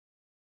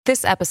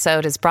This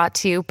episode is brought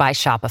to you by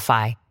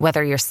Shopify.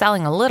 Whether you're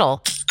selling a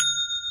little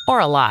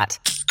or a lot,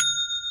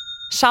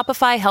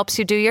 Shopify helps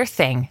you do your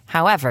thing,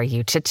 however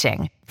you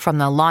cha-ching. From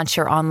the launch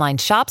your online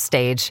shop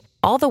stage,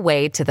 all the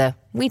way to the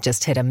we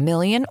just hit 1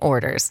 million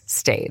orders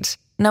stage.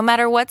 No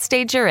matter what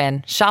stage you're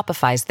in,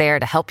 Shopify's there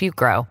to help you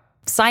grow.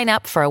 Sign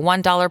up for a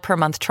 $1 per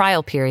month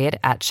trial period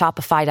at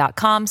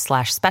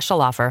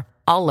shopify.com/special offer,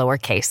 all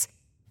lowercase.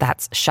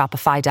 That's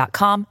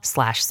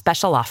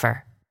shopify.com/special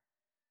offer.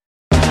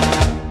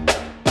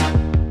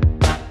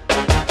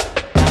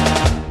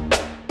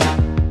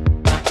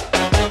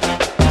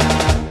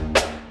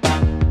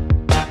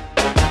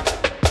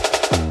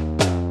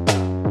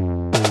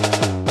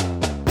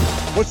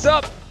 What's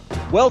up?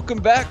 Welcome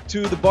back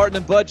to the Barton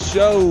and Bud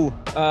Show.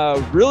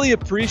 Really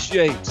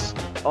appreciate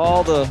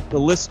all the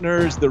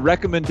listeners, the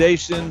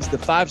recommendations, the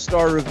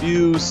 5-star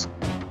reviews.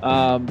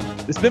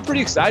 It's been pretty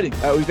exciting.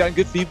 We've gotten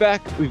good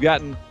feedback. We've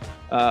gotten,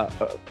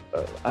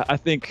 I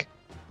think,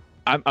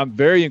 I'm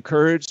very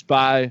encouraged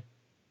by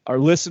our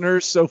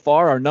listeners so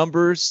far, our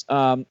numbers.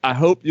 I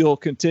hope you'll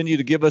continue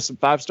to give us some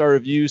 5-star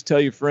reviews. Tell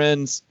your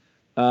friends.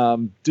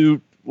 Do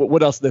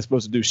what else are they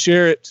supposed to do?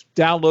 Share it,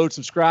 download,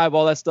 subscribe,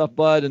 all that stuff,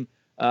 Bud. And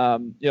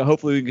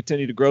hopefully we can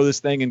continue to grow this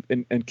thing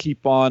and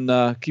keep on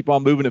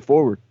moving it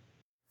forward.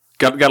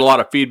 Got a lot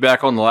of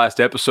feedback on the last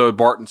episode,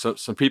 Barton.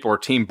 Some people are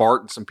Team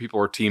Barton, some people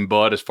are Team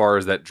Bud as far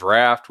as that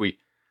draft. We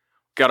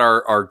got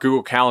our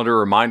Google Calendar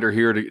reminder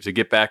here to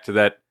get back to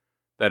that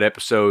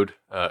episode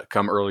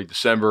come early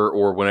December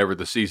or whenever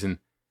the season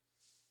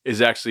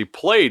is actually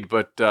played.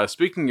 But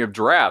speaking of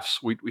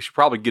drafts, we should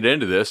probably get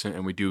into this,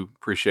 and we do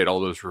appreciate all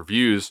those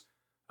reviews.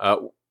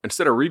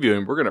 Instead of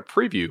reviewing, we're going to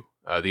preview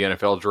the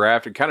NFL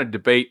draft and kind of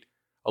debate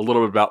a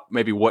little bit about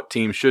maybe what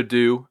teams should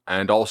do,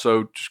 and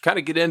also just kind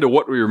of get into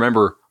what we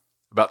remember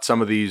about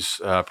some of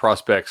these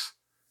prospects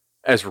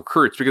as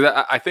recruits, because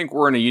I think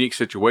we're in a unique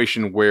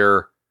situation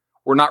where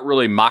we're not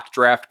really mock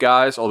draft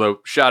guys, although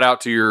shout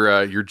out to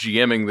your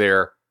GMing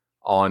there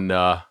on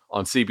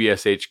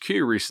CBS HQ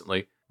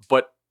recently.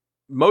 But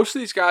most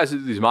of these guys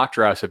at these mock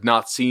drafts have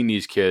not seen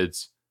these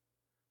kids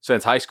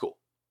since high school,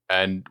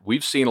 and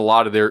we've seen a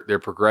lot of their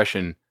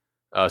progression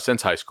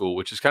since high school,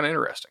 which is kind of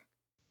interesting.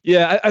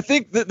 Yeah, I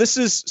think that this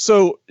is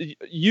so.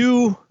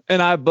 You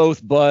and I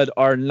both, Bud,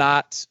 are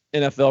not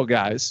NFL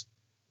guys.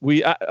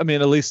 I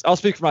mean, at least I'll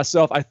speak for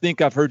myself. I think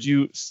I've heard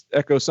you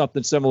echo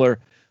something similar.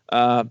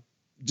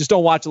 Just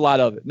don't watch a lot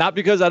of it. Not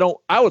because I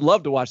would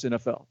love to watch the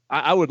NFL.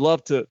 I would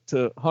love to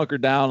hunker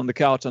down on the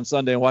couch on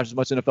Sunday and watch as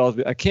much NFL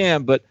as I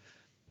can. But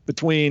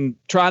between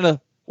trying to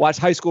watch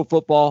high school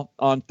football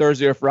on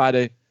Thursday or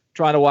Friday,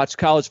 trying to watch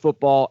college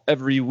football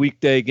every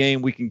weekday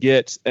game we can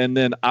get, and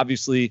then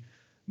obviously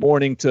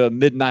morning to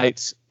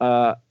midnight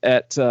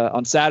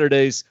on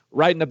Saturdays,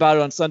 writing about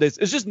it on Sundays.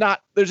 There's just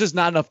not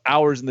enough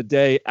hours in the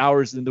day,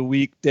 hours in the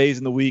week, days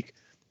in the week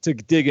to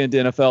dig into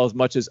NFL as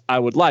much as I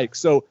would like.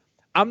 So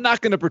I'm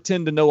not going to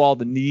pretend to know all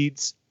the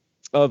needs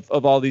of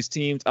all these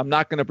teams. I'm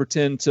not going to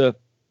pretend to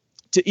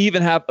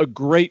even have a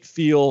great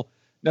feel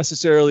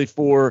necessarily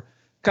for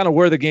kind of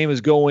where the game is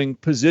going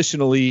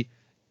positionally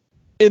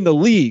in the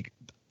league.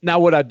 Now,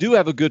 what I do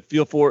have a good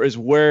feel for is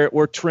where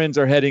trends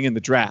are heading in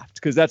the draft,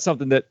 because that's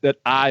something that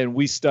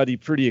we study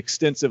pretty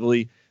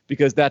extensively,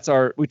 because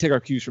we take our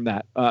cues from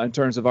that in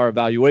terms of our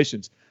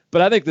evaluations.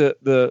 But I think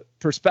the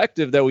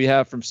perspective that we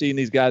have from seeing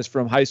these guys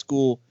from high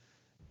school,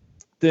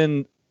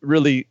 then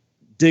really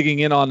digging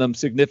in on them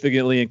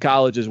significantly in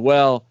college as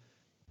well,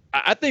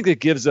 I think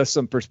it gives us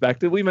some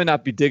perspective. We may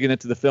not be digging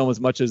into the film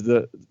as much as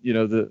the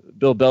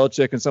Bill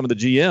Belichick and some of the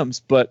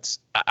GMs, but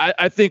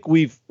I think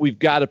we've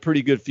got a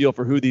pretty good feel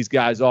for who these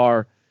guys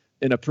are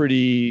in a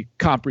pretty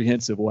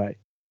comprehensive way.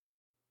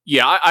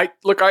 Yeah, I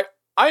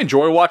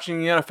enjoy watching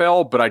the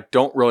NFL, but I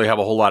don't really have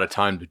a whole lot of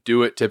time to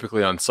do it.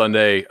 Typically on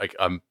Sunday, if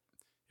I'm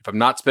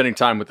not spending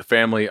time with the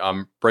family,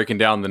 I'm breaking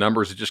down the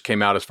numbers that just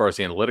came out as far as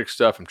the analytics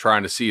stuff. I'm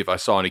trying to see if I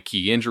saw any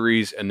key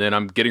injuries, and then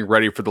I'm getting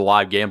ready for the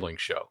live gambling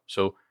show.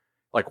 So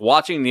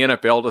watching the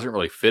NFL doesn't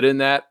really fit in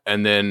that.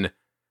 And then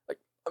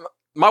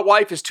my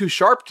wife is too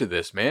sharp to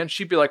this, man.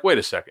 She'd be like, wait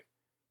a second,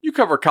 you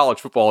cover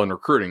college football and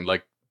recruiting.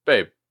 Like,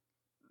 babe,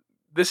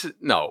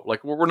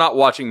 we're not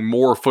watching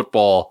more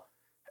football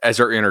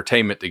as our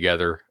entertainment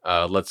together.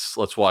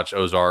 Let's watch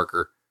Ozark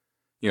or,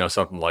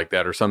 something like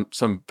that, or some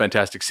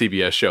fantastic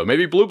CBS show.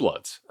 Maybe Blue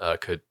Bloods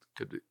could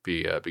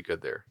be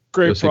good there.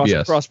 Great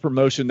cross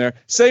promotion there.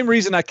 Same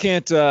reason I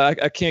can't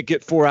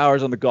get 4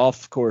 hours on the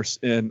golf course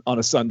on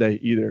a Sunday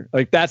either.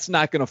 Like, that's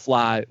not going to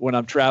fly when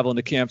I'm traveling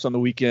to camps on the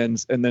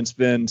weekends and then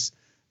spend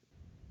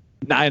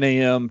 9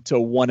 a.m. to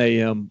 1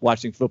 a.m.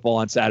 watching football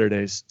on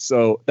Saturdays.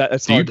 So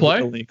that's hard. Do you play?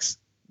 The links.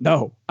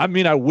 No, I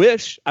mean, I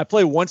wish. I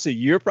play once a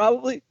year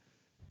probably,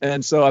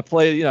 and so I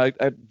play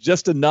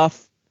just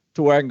enough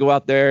to where I can go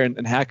out there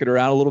and hack it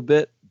around a little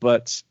bit.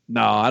 But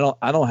no,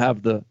 I don't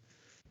have the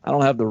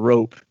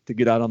rope to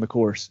get out on the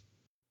course.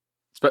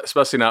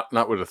 Especially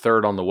not with a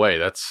third on the way.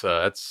 That's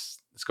going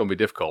to be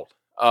difficult.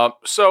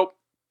 So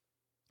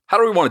How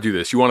do we want to do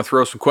this? You want to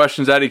throw some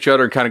questions at each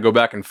other and kind of go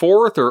back and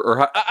forth, or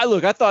how?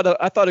 I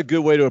thought a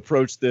good way to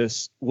approach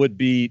this would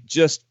be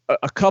just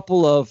a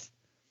couple of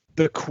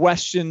the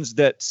questions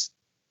that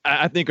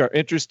I think are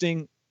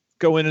interesting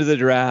go into the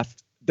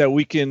draft that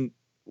we can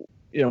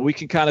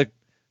kind of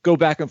go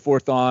back and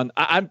forth on.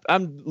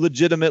 I'm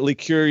legitimately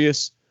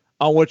curious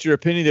on what your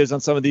opinion is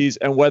on some of these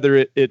and whether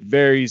it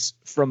varies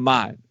from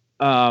mine.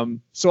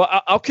 So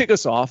I'll kick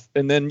us off,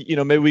 and then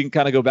maybe we can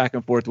kind of go back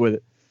and forth with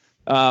it.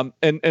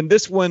 And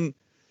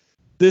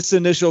this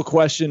initial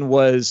question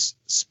was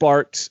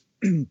sparked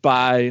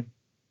by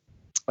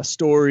a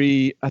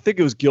story. I think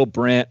it was Gil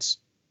Brandt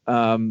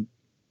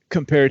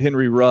compared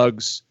Henry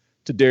Ruggs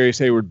to Darius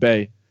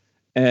Hayward-Bay,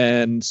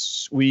 and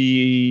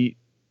we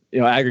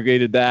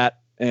aggregated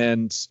that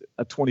and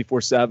a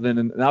 24/7,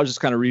 and I was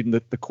just kind of reading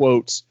the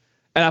quotes,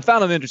 and I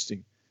found them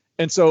interesting.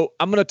 And so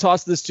I'm going to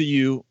toss this to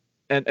you,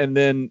 and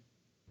then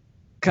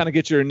kind of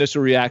get your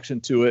initial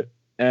reaction to it.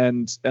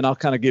 And I'll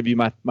kind of give you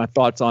my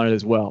thoughts on it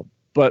as well.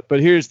 But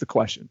here's the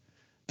question.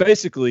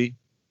 Basically,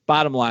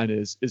 bottom line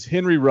is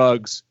Henry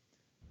Ruggs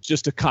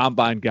just a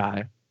combine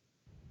guy,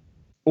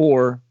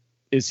 or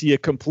is he a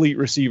complete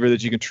receiver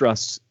that you can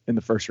trust in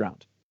the first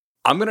round?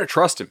 I'm going to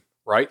trust him,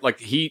 right?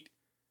 Like he's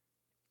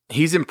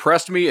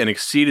impressed me and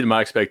exceeded my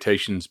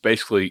expectations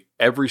basically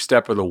every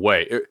step of the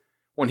way.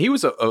 When he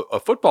was a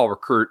football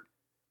recruit,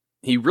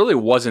 he really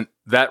wasn't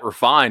that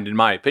refined, in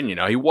my opinion.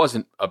 Now, he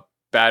wasn't a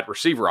bad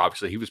receiver,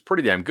 obviously. He was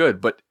pretty damn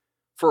good. But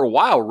for a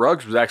while,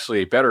 Ruggs was actually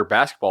a better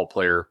basketball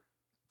player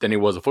than he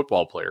was a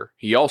football player.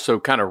 He also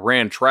kind of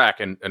ran track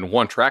and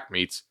won track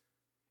meets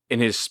in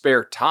his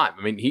spare time.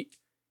 I mean,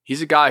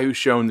 he's a guy who's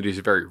shown that he's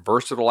a very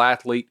versatile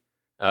athlete.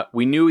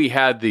 We knew he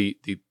had the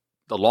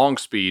long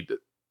speed.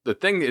 The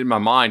thing in my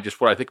mind, just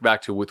what I think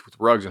back to with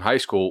Ruggs in high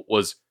school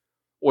was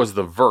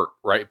the vert,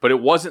 right? But it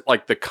wasn't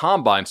like the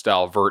combine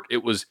style vert.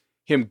 It was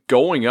him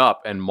going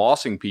up and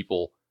mossing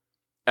people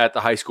at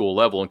the high school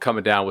level and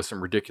coming down with some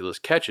ridiculous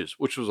catches,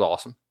 which was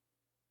awesome.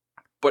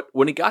 But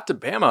when he got to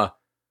Bama,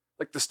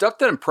 like the stuff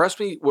that impressed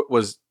me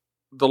was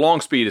the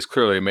long speed is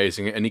clearly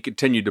amazing, and he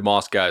continued to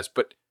moss guys.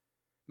 But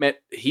man,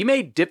 he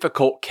made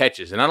difficult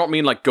catches, and I don't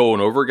mean like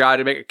going over a guy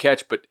to make a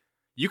catch, but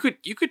you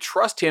could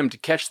trust him to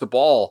catch the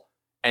ball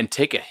and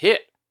take a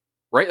hit,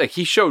 right? Like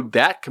he showed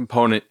that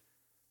component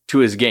to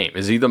his game.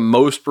 Is he the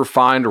most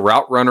refined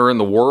route runner in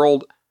the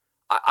world?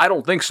 I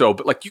don't think so.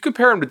 But like you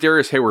compare him to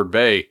Darius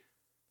Hayward-Bay,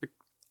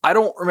 I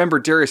don't remember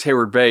Darius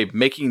Hayward-Bay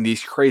making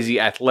these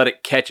crazy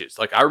athletic catches.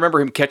 Like I remember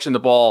him catching the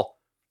ball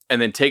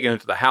and then taking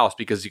it to the house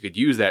because he could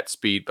use that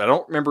speed. But I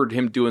don't remember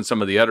him doing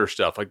some of the other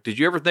stuff. Like, did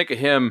you ever think of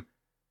him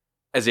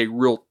as a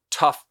real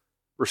tough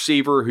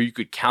receiver who you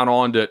could count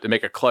on to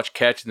make a clutch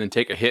catch and then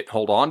take a hit and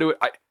hold on to it?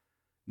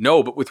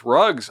 No, but with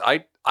Ruggs,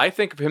 I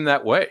think of him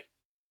that way.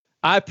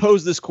 I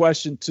posed this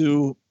question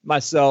to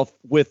myself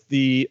with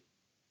the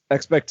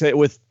expectation.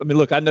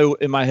 Look, I know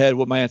in my head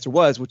what my answer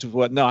was, which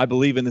was no, I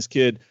believe in this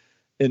kid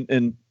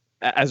in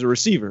as a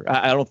receiver.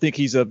 I don't think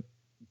he's a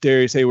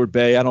Darius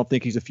Hayward-Bay. I don't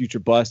think he's a future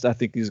bust. I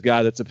think he's a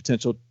guy that's a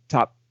potential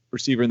top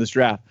receiver in this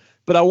draft.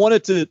 But I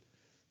wanted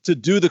to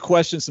do the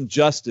question some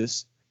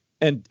justice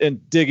and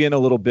dig in a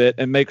little bit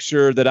and make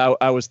sure that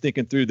I was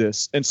thinking through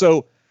this. And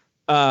so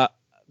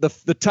the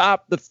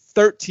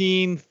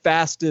 13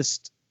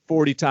 fastest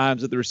 40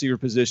 times at the receiver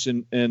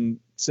position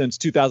since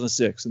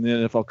 2006 in the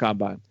NFL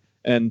Combine.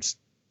 And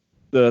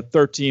the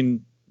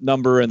 13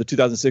 number and the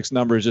 2006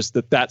 number is just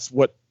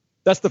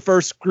that's the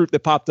first group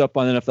that popped up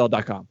on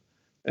NFL.com.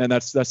 And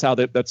that's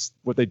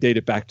what they date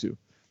it back to.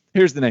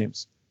 Here's the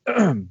names.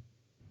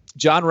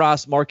 John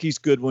Ross, Marquise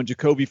Goodwin,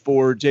 Jacoby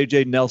Ford,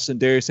 J.J. Nelson,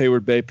 Darius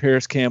Hayward-Bay,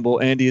 Paris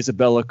Campbell, Andy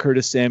Isabella,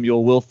 Curtis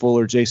Samuel, Will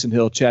Fuller, Jason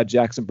Hill, Chad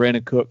Jackson,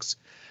 Brandon Cooks,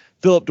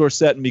 Philip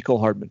Dorsett, and Mecole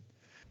Hardman.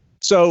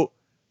 So,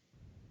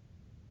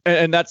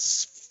 and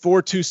that's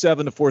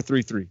 4.27 to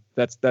 4.33.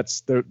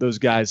 That's those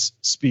guys'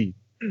 speed.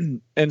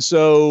 And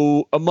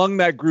so among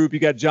that group, you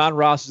got John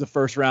Ross as a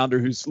first rounder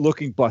who's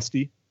looking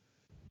busty.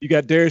 You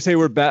got Darius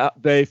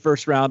Hayward-Bay,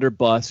 first rounder,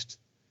 bust.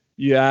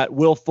 You got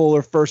Will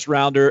Fuller, first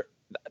rounder,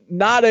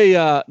 not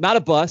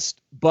a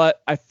bust,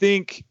 but I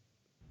think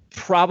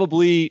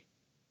probably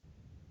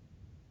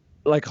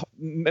like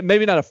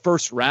maybe not a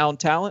first round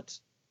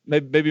talent,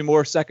 maybe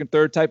more second,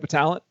 third type of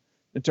talent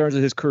in terms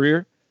of his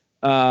career.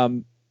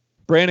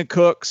 Brandon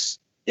Cooks,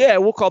 yeah,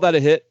 we'll call that a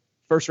hit,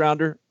 first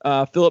rounder.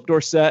 Philip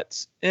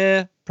Dorsett,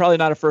 probably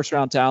not a first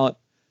round talent.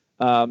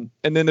 And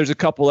then there's a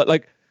couple that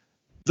like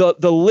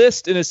the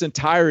list in its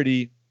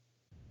entirety.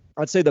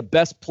 I'd say the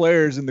best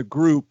players in the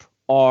group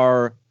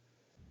are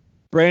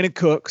Brandon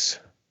Cooks.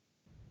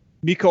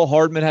 Mecole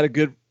Hardman had a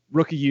good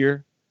rookie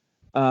year.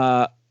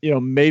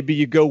 Maybe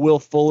you go Will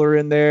Fuller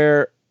in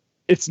there.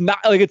 It's not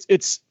like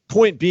it's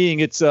point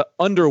being, it's a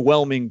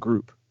underwhelming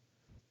group.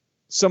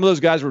 Some of those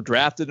guys were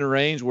drafted in a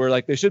range where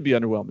like they should be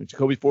underwhelming.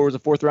 Jacoby Ford was a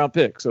 4th round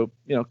pick, so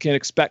can't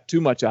expect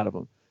too much out of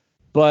them.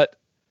 But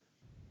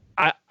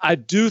I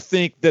do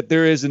think that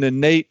there is an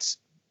innate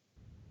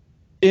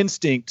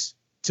instinct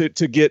to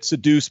get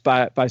seduced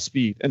by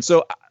speed. And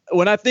so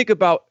when I think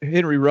about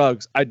Henry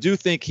Ruggs, I do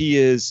think he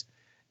is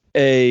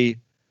a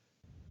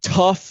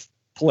tough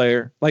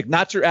player, like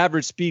not your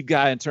average speed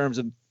guy in terms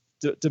of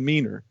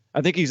demeanor.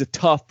 I think he's a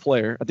tough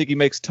player. I think he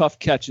makes tough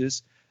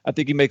catches. I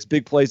think he makes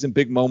big plays in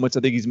big moments. I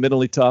think he's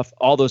mentally tough,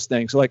 all those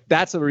things. So like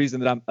that's the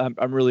reason that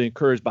I'm really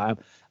encouraged by him.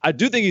 I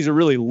do think he's a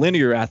really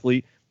linear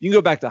athlete. You can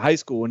go back to high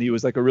school when he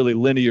was like a really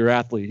linear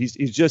athlete. He's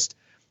just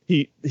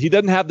he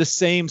doesn't have the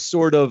same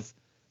sort of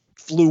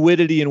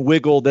fluidity and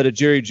wiggle that a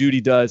Jerry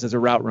Jeudy does as a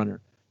route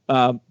runner.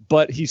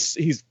 But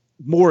he's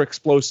more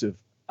explosive,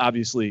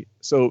 obviously.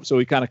 So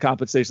he kind of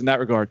compensates in that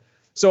regard.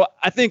 So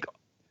I think,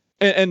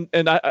 and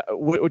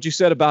what you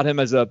said about him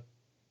as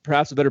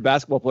perhaps a better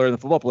basketball player than a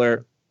football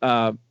player.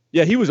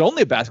 Yeah, he was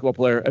only a basketball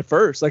player at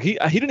first. Like he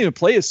didn't even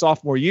play his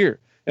sophomore year.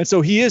 And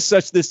so he is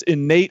such this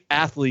innate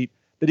athlete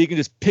that he can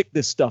just pick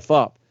this stuff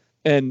up.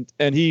 And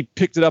he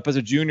picked it up as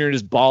a junior and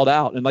just balled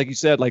out. And like you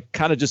said, like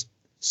kind of just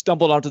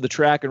stumbled onto the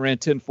track and ran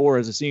 10-4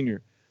 as a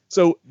senior.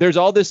 So there's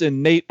all this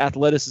innate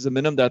athleticism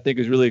in him that I think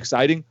is really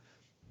exciting.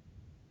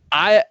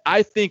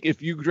 I think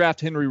if you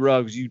draft Henry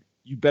Ruggs, you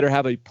better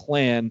have a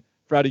plan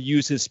for how to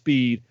use his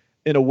speed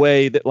in a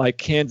way that like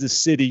Kansas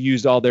City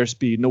used all their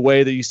speed, in a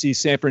way that you see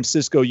San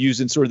Francisco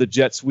using sort of the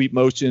jet sweep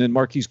motion and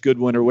Marquise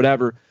Goodwin or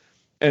whatever.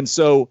 And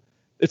so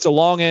it's a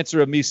long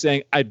answer of me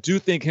saying I do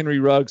think Henry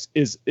Ruggs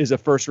is a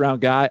first-round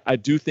guy. I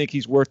do think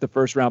he's worth the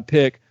first-round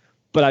pick,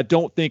 but I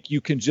don't think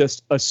you can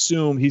just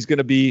assume he's going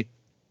to be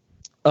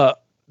a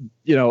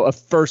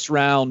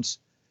first-round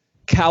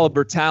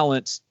caliber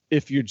talent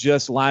if you're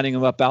just lining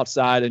him up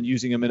outside and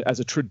using him as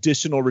a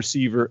traditional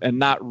receiver and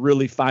not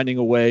really finding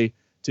a way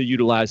to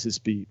utilize his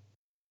speed.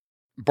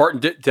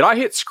 Barton, did I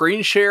hit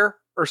screen share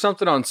or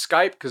something on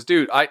Skype? Because,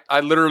 dude, I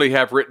literally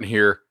have written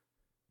here,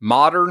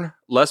 modern,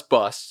 less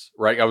busts,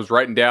 right? I was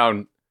writing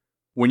down,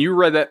 when you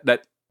read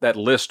that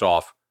list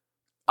off,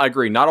 I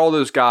agree, not all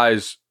those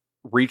guys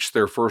reached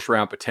their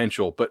first-round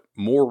potential, but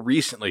more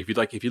recently,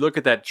 if you look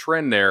at that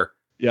trend there,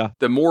 yeah,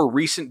 the more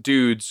recent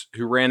dudes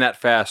who ran that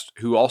fast,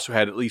 who also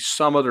had at least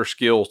some other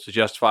skills to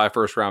justify a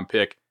first-round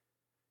pick,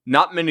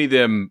 not many of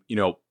them,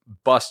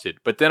 busted.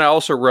 But then I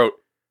also wrote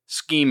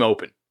scheme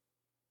open,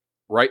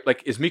 right?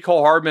 Like, is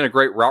Mecole Hardman a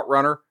great route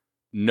runner?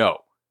 No.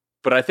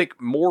 But I think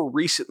more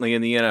recently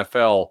in the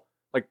NFL,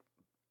 like,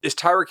 is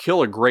Tyreek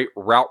Hill a great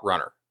route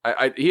runner?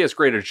 He has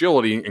great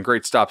agility and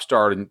great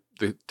stop-start, and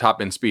the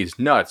top-end speed is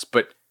nuts,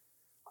 but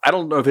I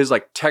don't know if his,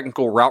 like,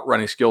 technical route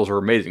running skills are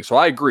amazing. So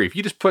I agree. If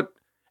you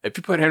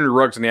put Henry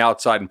Ruggs on the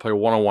outside and play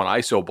one-on-one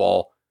ISO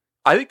ball,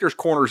 I think there's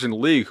corners in the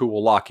league who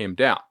will lock him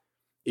down.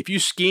 If you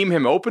scheme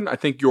him open, I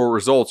think your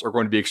results are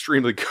going to be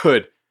extremely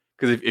good.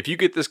 Because if you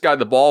get this guy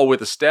the ball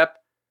with a step,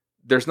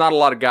 there's not a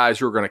lot of guys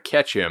who are going to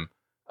catch him.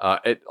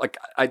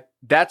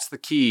 That's the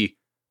key.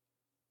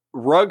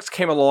 Ruggs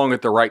came along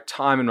at the right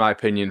time, in my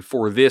opinion,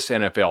 for this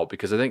NFL,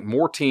 because I think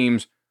more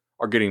teams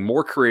are getting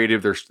more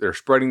creative. They're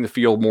spreading the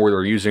field more.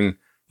 They're using,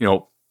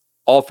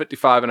 all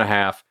 55 and a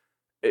half.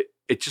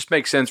 It just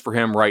makes sense for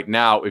him right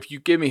now. If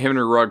you give me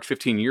Henry Ruggs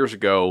 15 years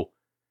ago,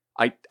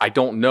 I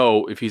don't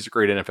know if he's a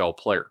great NFL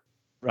player.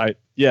 Right.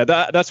 Yeah,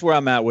 that's where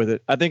I'm at with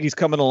it. I think he's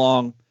coming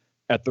along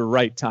at the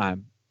right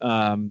time.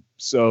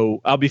 So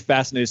I'll be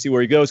fascinated to see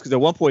where he goes, because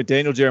at one point,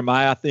 Daniel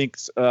Jeremiah, I think,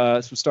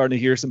 was starting to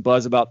hear some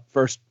buzz about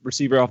first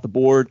receiver off the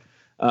board.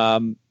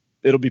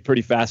 It'll be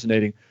pretty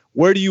fascinating.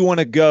 Where do you want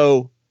to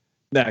go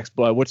next,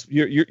 Bud? What's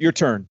your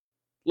turn?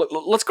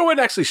 Let's go ahead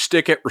and actually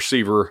stick at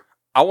receiver.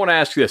 I want to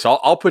ask you this.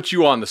 I'll put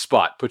you on the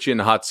spot, put you in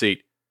the hot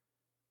seat.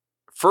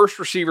 First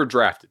receiver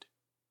drafted.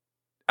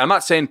 I'm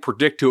not saying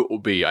predict who it will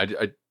be.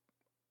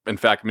 In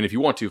fact, if you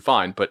want to,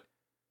 fine. But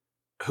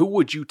who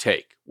would you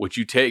take? Would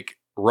you take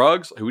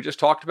Ruggs, who we just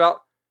talked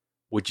about?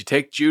 Would you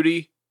take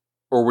Jeudy?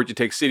 Or would you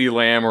take CeeDee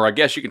Lamb? Or I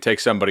guess you can take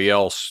somebody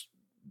else.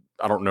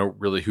 I don't know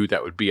really who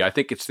that would be. I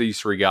think it's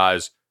these three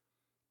guys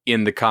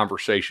in the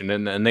conversation.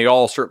 And they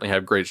all certainly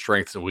have great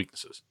strengths and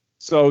weaknesses.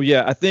 So,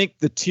 yeah, I think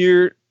the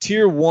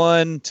tier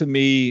one to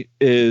me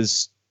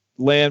is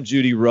Lamb,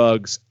 Jeudy,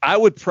 Ruggs. I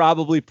would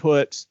probably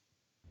put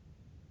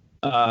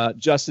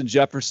Justin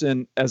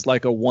Jefferson as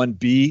like a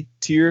 1B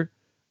tier,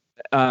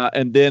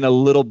 and then a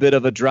little bit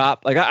of a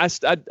drop. Like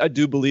I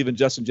do believe in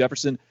Justin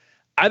Jefferson.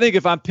 I think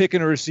if I'm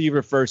picking a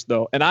receiver first,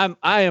 though, and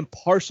I am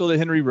partial to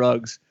Henry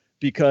Ruggs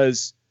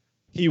because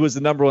he was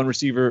the number one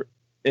receiver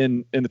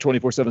in the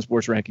 24/7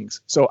 Sports rankings.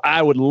 So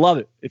I would love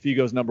it if he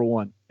goes number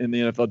one in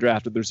the NFL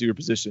draft at the receiver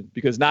position,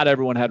 because not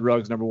everyone had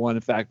Ruggs number one.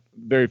 In fact,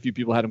 very few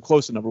people had him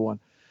close to number one.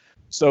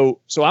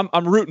 So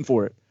I'm rooting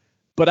for it.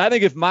 But I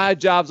think if my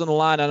job's on the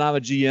line and I'm a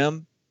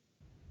GM,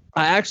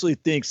 I actually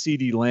think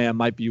CeeDee Lamb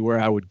might be where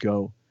I would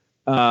go.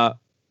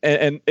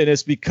 And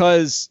it's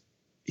because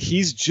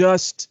he's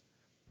just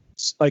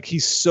like,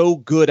 he's so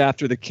good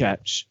after the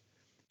catch.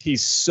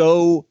 He's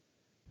such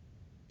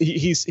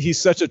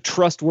a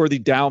trustworthy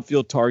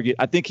downfield target.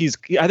 I think he's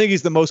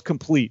the most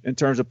complete in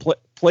terms of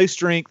play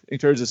strength, in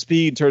terms of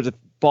speed, in terms of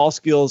ball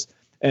skills,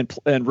 and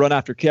run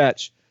after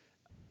catch.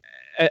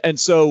 And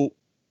so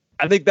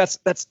I think that's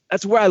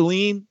where I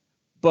lean,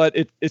 but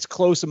it's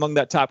close among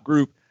that top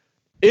group.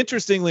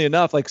 interestingly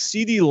enough, like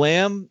CeeDee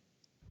Lamb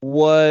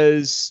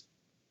was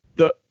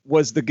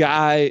the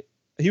guy.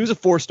 He was a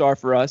 4-star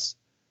for us,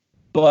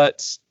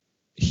 but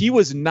he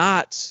was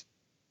not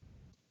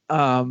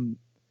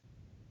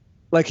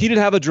like he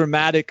didn't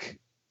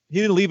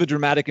leave a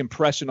dramatic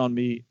impression on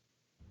me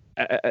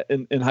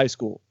in high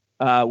school.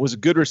 Was a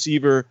good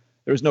receiver.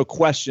 There was no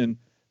question.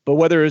 But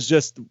whether it's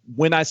just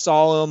when I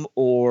saw him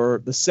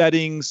or the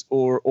settings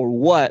or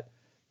what,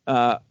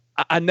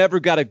 I never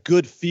got a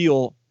good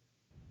feel.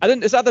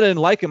 It's not that I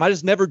didn't like him. I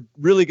just never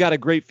really got a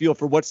great feel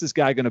for what's this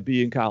guy going to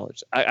be in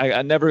college.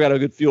 I never got a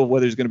good feel of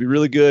whether he's going to be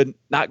really good,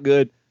 not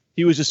good.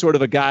 He was just sort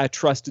of a guy I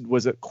trusted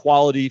was a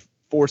quality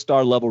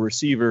 4-star level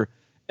receiver.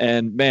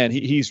 And man,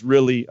 he's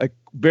really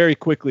very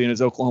quickly in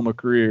his Oklahoma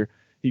career,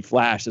 he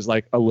flashed as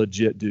like a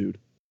legit dude.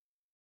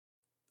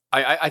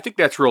 I think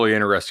that's really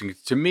interesting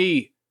to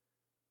me.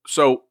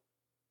 So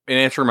in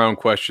answering my own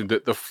question,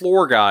 the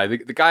floor guy, the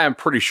guy I'm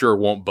pretty sure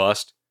won't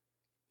bust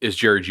is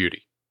Jerry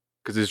Jeudy,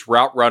 because his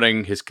route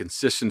running, his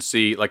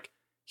consistency, like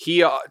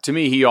to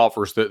me, he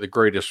offers the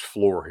greatest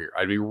floor here.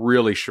 I'd be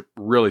really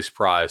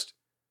surprised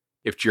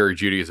if Jerry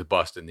Jeudy is a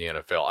bust in the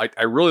NFL.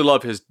 I really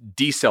love his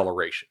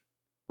deceleration,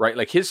 right?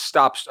 Like his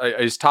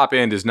top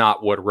end is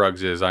not what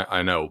Ruggs is,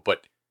 I know,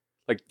 but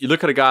like you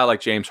look at a guy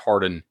like James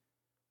Harden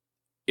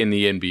in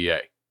the NBA.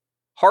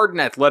 Harden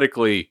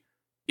athletically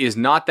is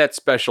not that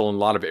special in a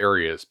lot of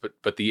areas,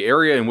 but the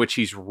area in which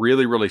he's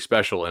really, really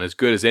special and as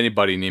good as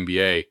anybody in the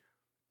NBA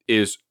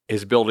is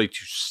his ability to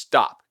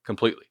stop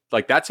completely.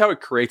 Like that's how it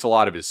creates a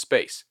lot of his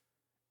space.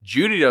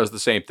 Jeudy does the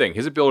same thing.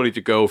 His ability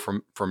to go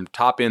from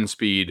top end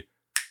speed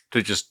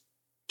to just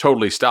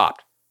totally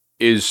stopped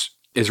is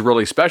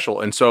really special.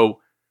 And so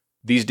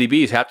these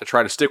DBs have to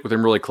try to stick with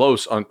him really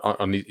close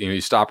on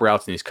these stop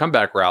routes and these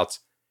comeback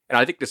routes. And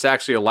I think this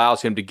actually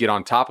allows him to get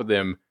on top of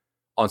them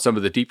on some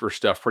of the deeper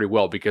stuff pretty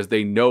well, because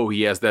they know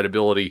he has that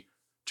ability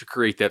to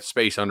create that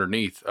space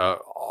underneath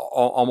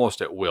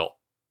almost at will.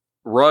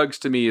 Ruggs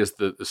to me is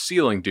the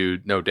ceiling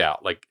dude, no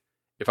doubt. Like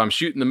if I'm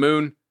shooting the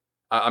moon,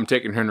 I'm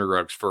taking Henry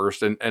Ruggs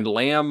first. And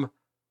Lamb,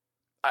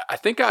 I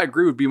think I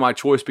agree would be my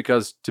choice,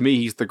 because to me,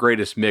 he's the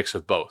greatest mix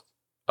of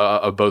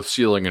both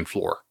ceiling and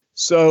floor.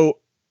 So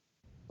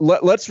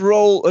let's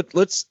roll.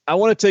 I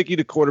want to take you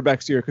to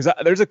quarterbacks here, because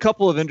there's a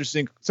couple of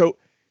interesting. So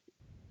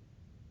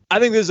I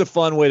think this is a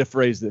fun way to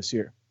phrase this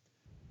here.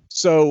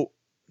 So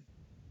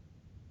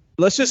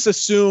let's just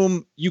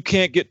assume you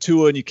can't get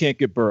Tua and you can't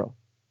get Burrow.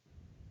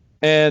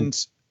 And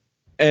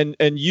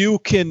you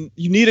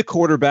need a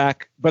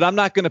quarterback, but I'm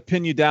not going to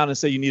pin you down and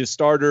say you need a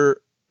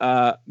starter.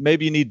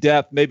 Maybe you need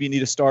depth. Maybe you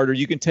need a starter.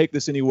 You can take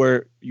this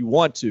anywhere you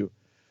want to.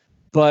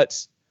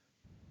 But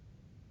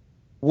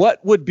what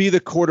would be the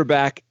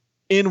quarterback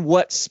in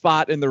what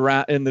spot in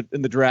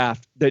the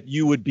draft that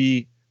you would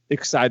be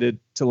excited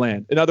to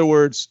land? In other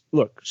words,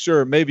 look,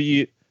 sure,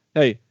 maybe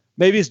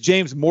it's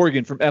James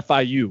Morgan from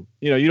FIU.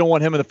 You don't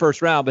want him in the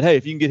first round, but hey,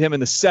 if you can get him in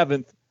the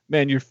 7th,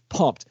 man, you're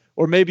pumped.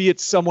 Or maybe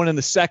it's someone in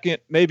the 2nd.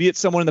 Maybe it's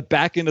someone in the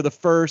back end of the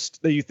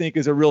 1st that you think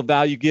is a real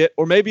value get.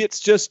 Or maybe it's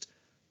just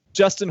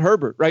Justin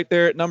Herbert right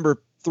there at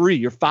number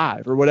 3 or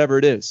 5 or whatever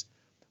it is.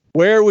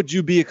 Where would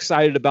you be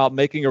excited about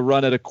making a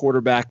run at a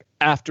quarterback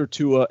after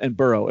Tua and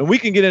Burrow? And we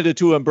can get into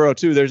Tua and Burrow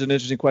too. There's an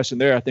interesting question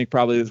there I think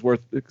probably is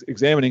worth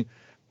examining.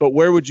 But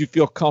where would you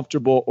feel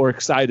comfortable or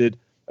excited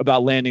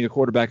about landing a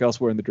quarterback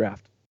elsewhere in the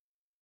draft?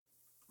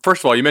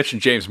 First of all, you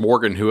mentioned James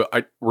Morgan,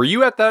 were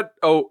you at that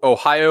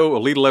Ohio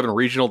Elite 11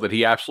 regional that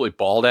he absolutely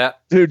balled at?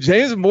 Dude,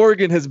 James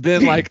Morgan has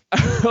been like,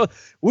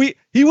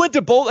 he went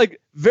to bowl, like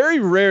very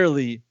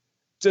rarely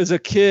does a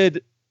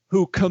kid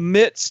who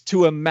commits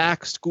to a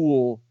MAC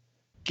school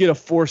get a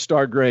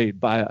 4-star grade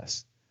by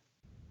us.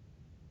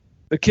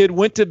 The kid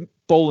went to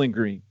Bowling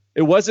Green.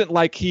 It wasn't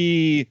like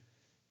he,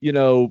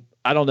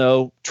 I don't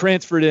know,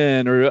 transferred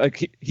in, or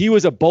like he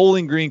was a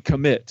Bowling Green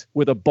commit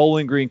with a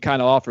Bowling Green kind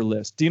of offer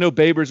list. Dino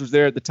Babers was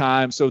there at the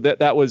time. So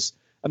that was,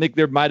 I think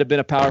there might've been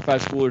a Power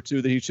 5 school or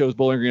two that he chose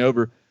Bowling Green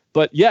over,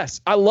 but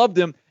yes, I loved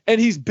him. And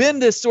he's been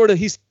this sort of,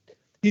 he's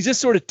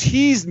just sort of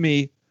teased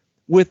me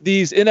with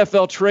these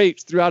NFL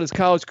traits throughout his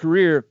college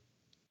career.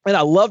 And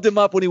I loved him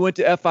up when he went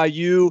to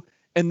FIU.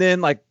 And then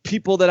like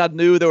people that I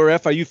knew that were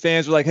FIU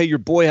fans were like, hey, your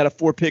boy had a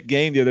 4-pick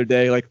game the other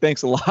day. Like,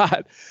 thanks a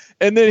lot.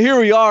 And then here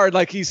we are,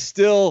 like he's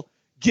still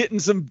getting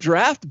some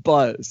draft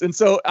buzz. And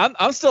so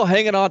I'm still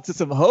hanging on to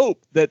some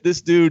hope that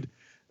this dude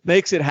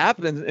makes it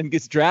happen and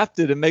gets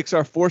drafted and makes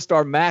our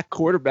 4-star MAC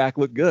quarterback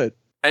look good.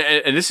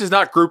 And this is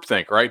not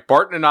groupthink, right?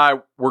 Barton and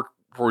I were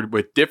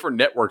with different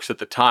networks at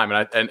the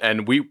time.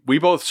 And we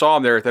both saw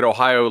him there at that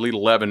Ohio Elite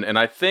 11. And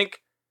I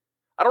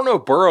don't know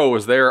if Burrow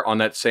was there on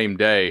that same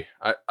day.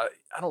 I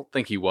don't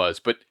think he was,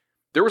 but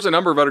there was a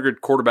number of other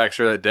good quarterbacks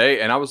there that day.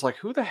 And I was like,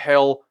 who the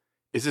hell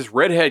is this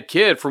redhead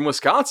kid from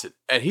Wisconsin?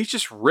 And he's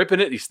just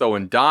ripping it. He's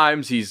throwing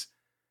dimes.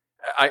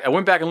 I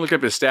went back and looked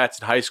up his stats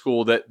in high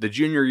school. That the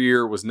junior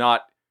year was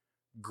not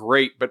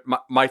great, but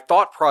my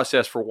thought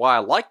process for why I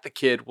liked the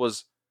kid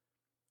was,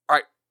 all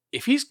right,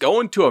 if he's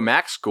going to a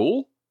MAC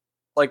school,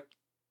 like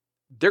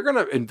they're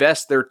going to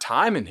invest their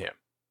time in him,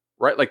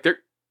 right? Like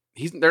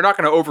they're not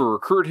going to over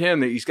recruit him.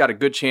 That he's got a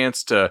good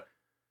chance to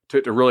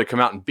really come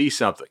out and be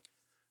something.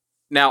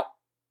 Now,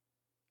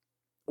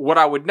 what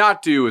I would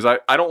not do is I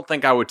don't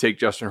think I would take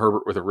Justin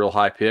Herbert with a real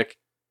high pick,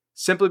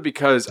 simply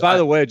because. By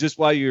the way, just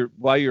while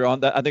you're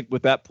on that, I think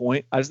with that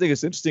point, I just think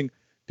it's interesting.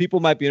 People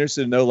might be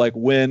interested to know, like,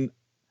 when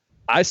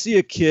I see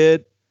a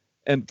kid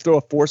and throw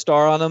a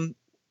 4-star on him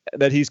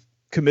that he's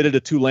committed to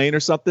Tulane or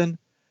something,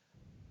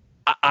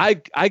 I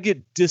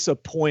get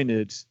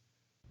disappointed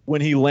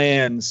when he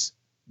lands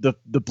the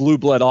blue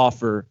blood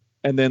offer,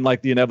 and then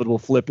like the inevitable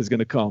flip is going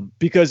to come.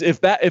 Because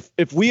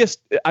if we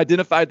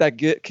identified that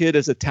kid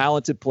as a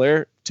talented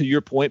player, to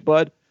your point,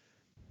 Bud,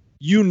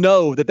 you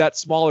know that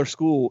smaller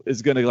school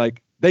is going to,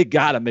 like, they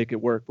got to make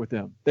it work with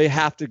him. They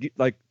have to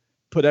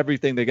put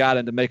everything they got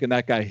into making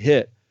that guy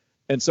hit.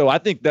 And so I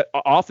think that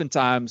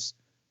oftentimes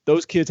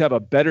those kids have a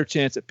better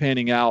chance at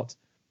panning out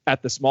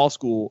at the small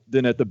school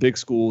than at the big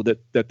school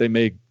that they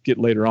may get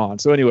later on.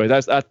 So anyway,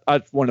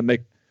 I want to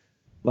make,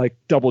 like,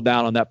 double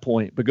down on that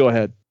point, but go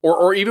ahead.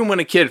 Or even when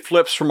a kid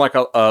flips from like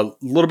a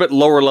little bit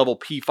lower level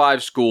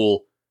P5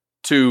 school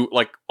to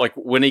like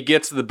when he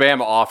gets the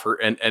Bama offer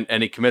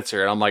and he commits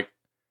here, and I'm like,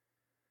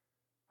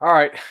 all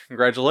right,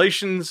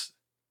 congratulations.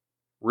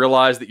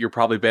 Realize that you're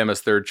probably Bama's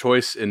third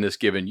choice in this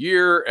given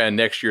year, and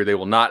next year they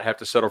will not have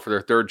to settle for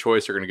their third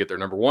choice. They're going to get their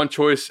number one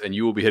choice, and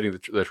you will be hitting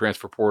the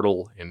transfer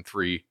portal in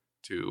 3,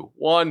 2,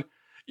 1.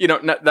 You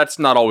know, that's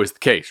not always the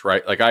case,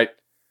 right? Like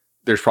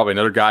there's probably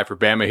another guy for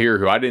Bama here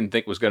who I didn't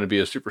think was going to be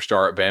a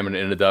superstar at Bama and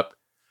ended up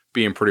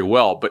being pretty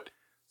well. But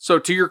so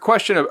to your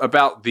question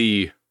about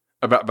the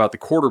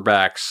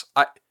quarterbacks,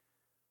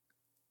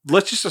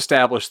 let's just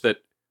establish that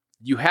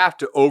you have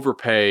to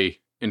overpay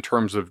in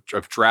terms of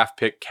draft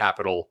pick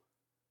capital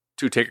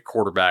to take a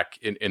quarterback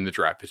in the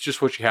draft. It's just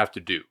what you have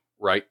to do,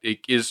 right?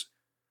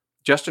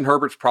 Justin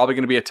Herbert's probably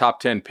going to be a top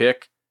 10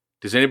 pick.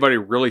 Does anybody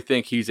really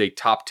think he's a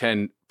top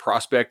 10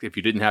 prospect if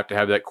you didn't have to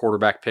have that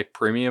quarterback pick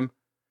premium?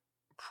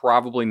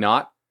 Probably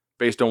not,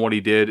 based on what he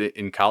did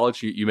in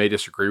college. You may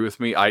disagree with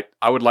me. I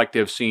would like to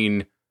have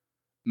seen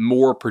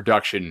more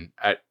production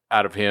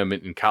out of him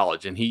in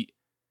college. And he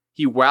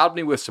wowed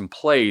me with some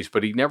plays,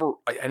 but I never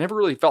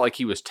really felt like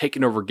he was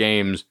taking over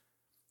games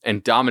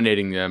and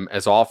dominating them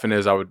as often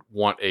as I would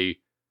want a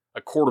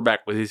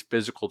quarterback with his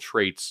physical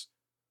traits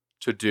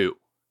to do.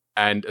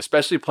 And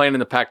especially playing in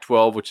the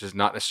Pac-12, which has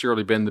not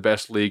necessarily been the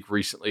best league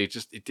recently,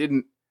 he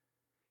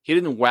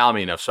didn't wow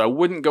me enough. So I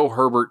wouldn't go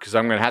Herbert because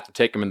I'm going to have to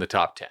take him in the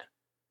top 10.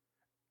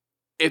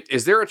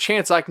 Is there a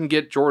chance I can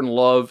get Jordan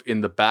Love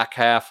in the back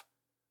half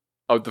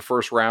of the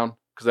first round?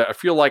 Because I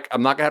feel like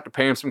I'm not going to have to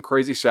pay him some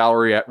crazy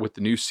salary with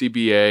the new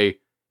CBA.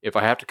 If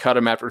I have to cut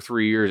him after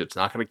 3 years, it's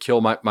not going to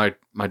kill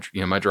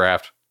my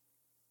draft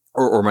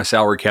or my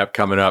salary cap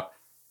coming up.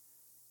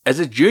 As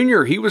a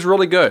junior, he was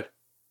really good.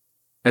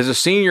 As a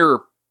senior,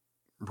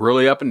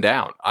 really up and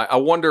down. I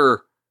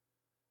wonder,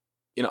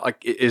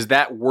 is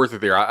that worth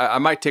it there? I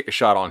might take a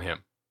shot on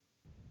him.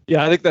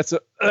 Yeah, I think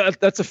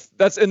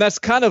that's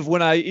kind of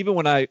when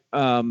I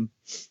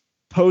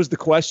posed the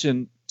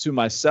question to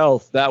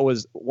myself, that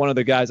was one of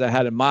the guys I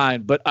had in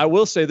mind. But I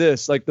will say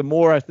this, like, the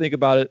more I think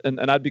about it, and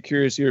I'd be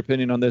curious your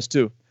opinion on this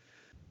too.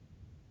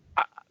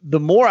 The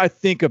more I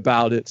think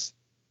about it,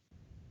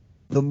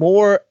 the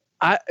more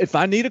if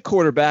I need a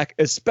quarterback,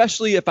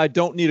 especially if I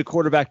don't need a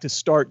quarterback to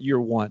start year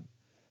one,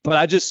 but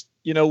I just,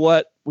 you know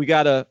what, we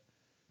got an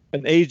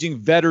aging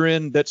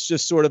veteran that's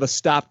just sort of a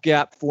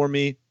stopgap for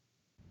me.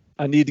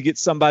 I need to get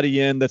somebody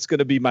in that's going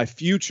to be my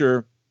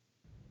future.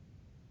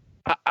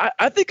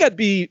 I think I'd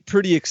be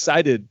pretty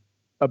excited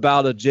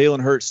about a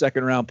Jalen Hurts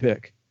second round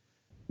pick,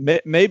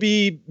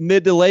 maybe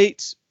mid to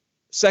late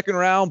second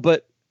round.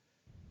 But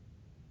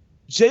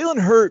Jalen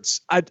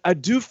Hurts, I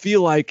do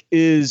feel like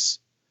the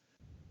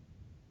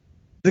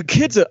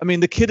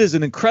kid is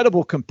an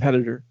incredible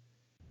competitor.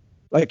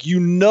 Like,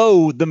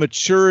 the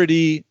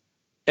maturity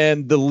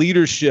and the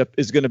leadership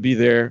is going to be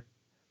there.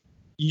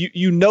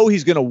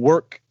 He's going to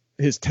work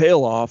his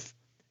tail off,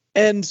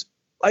 and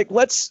like,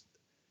 let's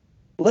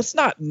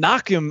not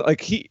knock him.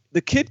 Like,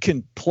 the kid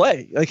can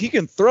play, like, he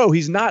can throw.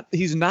 He's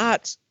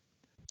not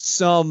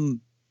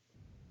some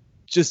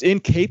just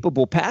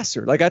incapable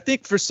passer. Like, I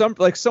think for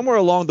somewhere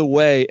along the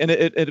way, and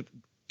it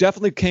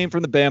definitely came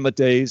from the Bama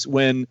days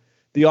when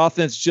the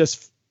offense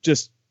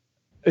just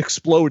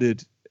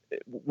exploded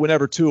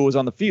whenever Tua was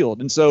on the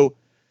field. And so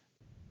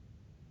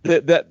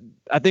that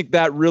I think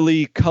that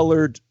really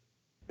colored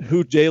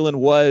who Jalen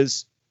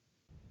was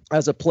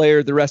as a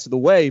player the rest of the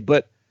way.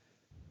 But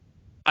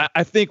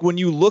I think when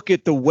you look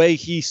at the way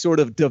he sort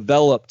of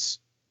developed,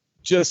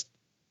 just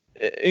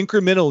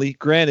incrementally,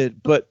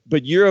 granted, but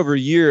year over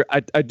year,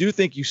 I do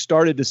think you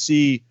started to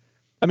see.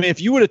 I mean,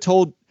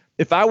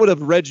 if I would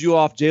have read you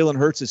off Jalen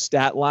Hurts'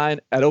 stat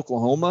line at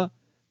Oklahoma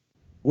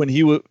when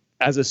he was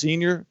as a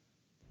senior,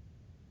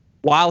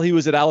 while he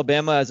was at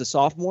Alabama as a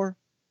sophomore,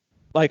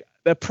 like,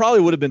 that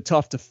probably would have been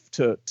tough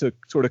to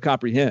sort of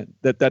comprehend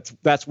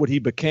that's what he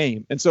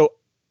became. And so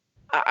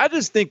I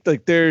just think,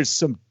 like, there's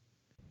some,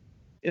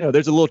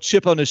 there's a little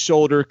chip on his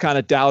shoulder, kind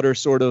of doubter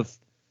sort of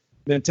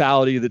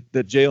mentality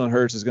that Jalen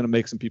Hurts is going to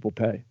make some people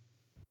pay.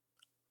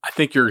 I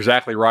think you're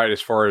exactly right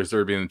as far as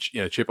there being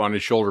chip on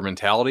his shoulder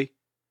mentality,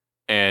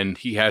 and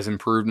he has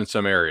improved in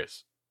some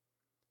areas.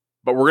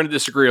 But we're going to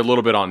disagree a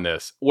little bit on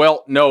this.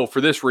 Well, no, for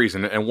this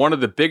reason, and one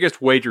of the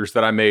biggest wagers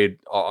that I made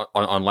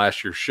on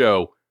last year's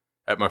show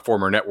at my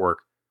former network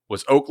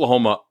was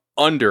Oklahoma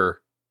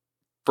under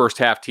first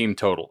half team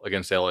total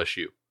against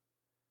LSU.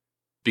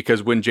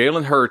 Because when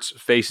Jalen Hurts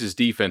faces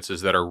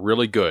defenses that are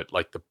really good,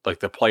 like the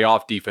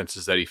playoff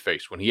defenses that he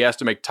faced, when he has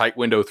to make tight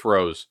window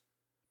throws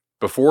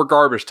before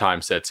garbage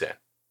time sets in,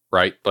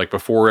 right? Like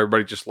before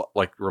everybody just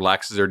like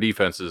relaxes their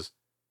defenses,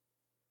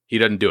 he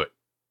doesn't do it.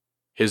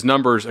 His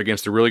numbers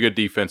against the really good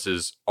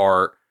defenses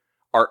are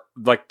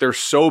like they're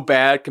so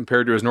bad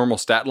compared to his normal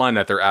stat line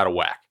that they're out of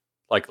whack.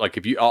 Like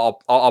if you,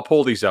 I'll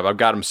pull these up. I've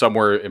got them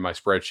somewhere in my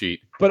spreadsheet.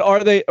 But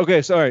are they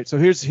okay? So all right. So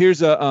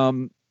here's a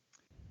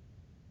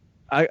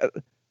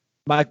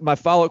my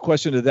follow-up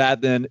question to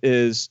that then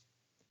is,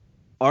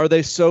 are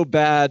they so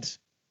bad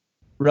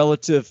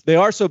relative? They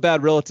are so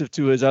bad relative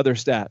to his other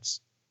stats.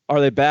 Are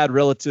they bad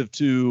relative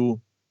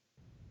to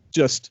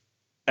just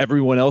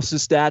everyone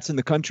else's stats in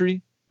the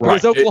country?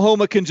 Because right.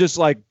 Oklahoma can just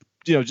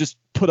just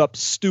put up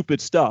stupid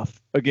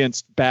stuff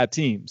against bad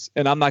teams.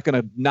 And I'm not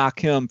going to knock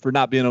him for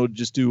not being able to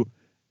just do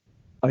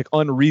like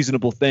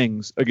unreasonable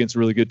things against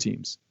really good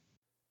teams.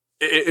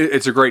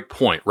 It's a great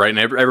point, right? And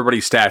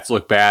everybody's stats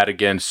look bad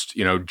against,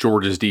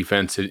 Georgia's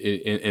defense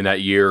in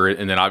that year,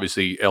 and then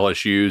obviously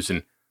LSU's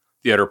and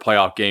the other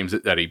playoff games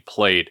that he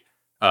played.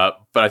 But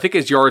I think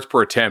his yards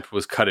per attempt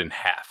was cut in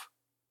half.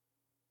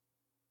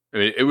 I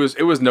mean, it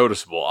was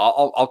noticeable.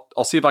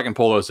 I'll see if I can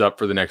pull those up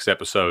for the next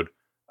episode.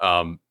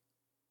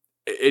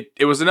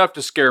 It was enough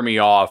to scare me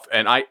off,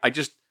 and I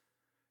just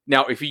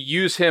now if you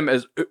use him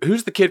as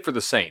who's the kid for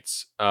the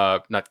Saints?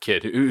 Not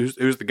kid.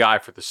 Who's the guy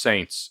for the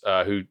Saints?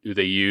 Who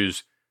they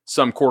use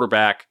some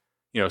quarterback,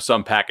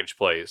 some package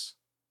plays.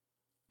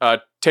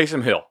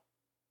 Taysom Hill.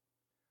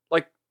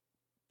 Like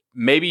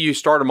maybe you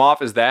start him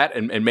off as that,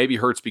 and maybe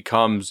Hurts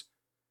becomes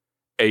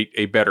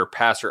a better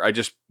passer.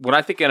 When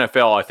I think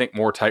NFL, I think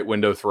more tight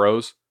window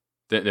throws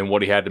than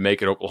what he had to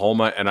make at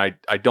Oklahoma, and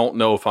I don't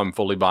know if I'm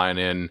fully buying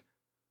in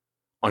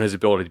on his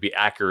ability to be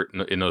accurate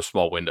in those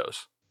small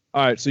windows.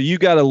 All right, so you're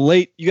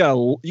the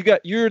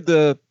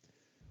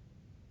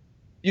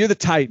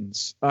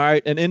Titans, all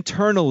right, and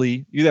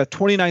internally you got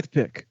 29th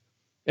pick,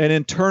 and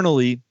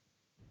internally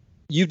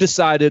you've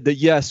decided that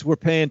yes, we're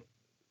paying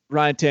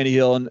Ryan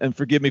Tannehill, and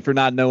forgive me for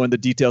not knowing the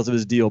details of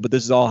his deal, but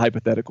this is all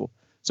hypothetical.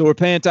 So we're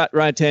paying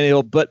Ryan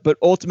Tannehill, but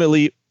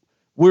ultimately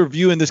we're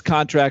viewing this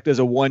contract as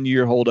a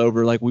 1-year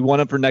holdover. Like we want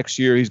him for next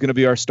year. He's going to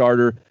be our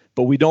starter,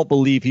 but we don't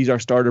believe he's our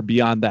starter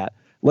beyond that.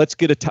 Let's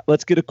get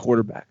a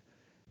quarterback.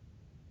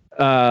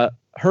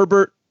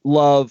 Herbert,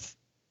 Love,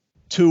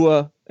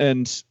 Tua,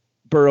 and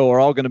Burrow are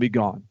all going to be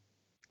gone.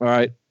 All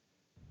right.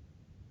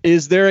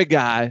 Is there a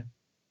guy,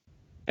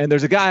 and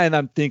there's a guy and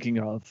I'm thinking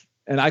of,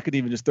 and I could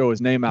even just throw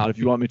his name out if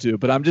you want me to,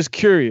 but I'm just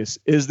curious.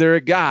 Is there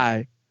a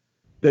guy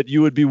that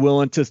you would be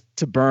willing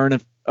to burn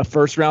a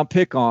first round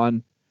pick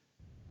on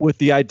with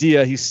the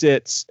idea he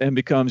sits and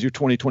becomes your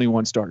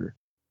 2021 starter?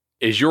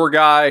 Is your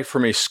guy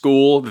from a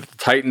school that the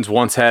Titans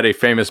once had a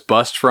famous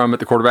bust from at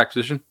the quarterback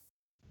position?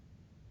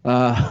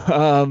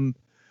 A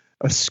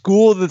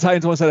school that the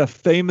Titans once had a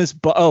famous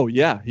oh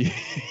yeah.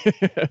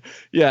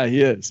 Yeah,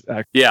 he is.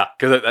 Yeah,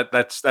 because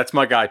that's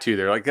my guy too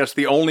there. Like that's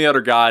the only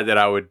other guy that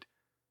I would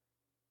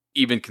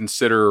even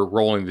consider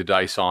rolling the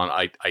dice on,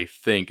 I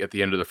think, at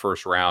the end of the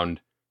first round.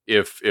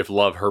 If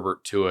Love,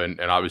 Herbert, Tua,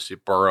 and obviously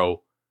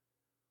Burrow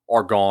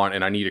are gone,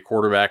 and I need a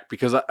quarterback,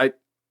 because I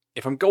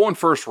if I'm going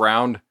first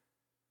round,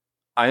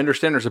 I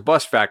understand there's a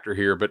bust factor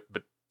here, but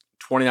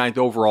 29th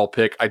overall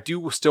pick, I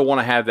do still want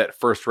to have that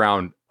first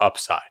round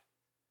upside,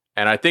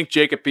 and I think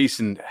Jacob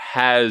Eason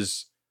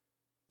has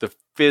the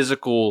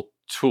physical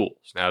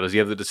tools. Now, does he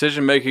have the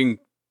decision making?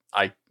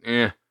 I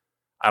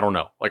don't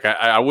know. Like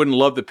I wouldn't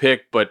love the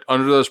pick, but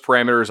under those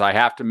parameters, I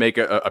have to make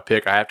a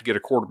pick. I have to get a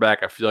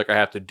quarterback. I feel like I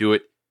have to do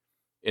it.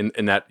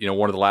 In that,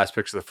 one of the last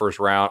picks of the first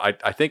round,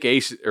 I think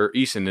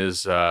Eason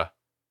is a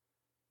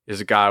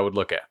guy I would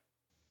look at.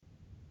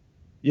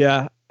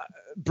 Yeah,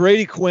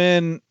 Brady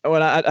Quinn.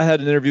 When I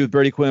had an interview with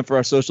Brady Quinn for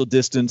our social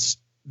distance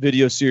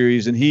video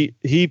series, and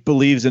he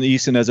believes in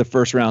Eason as a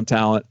first round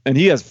talent, and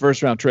he has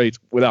first round traits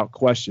without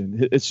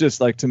question. It's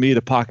just like, to me,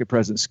 the pocket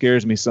presence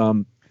scares me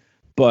some,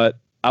 but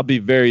I'll be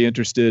very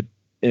interested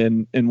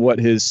in what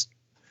his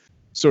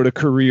sort of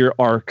career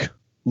arc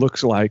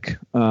looks like.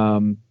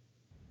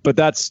 But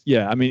that's,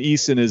 yeah, I mean,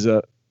 Eason's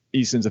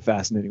a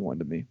fascinating one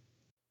to me.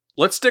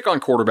 Let's stick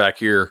on quarterback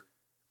here.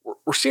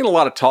 We're seeing a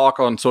lot of talk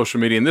on social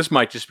media, and this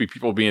might just be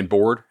people being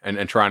bored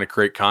and trying to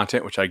create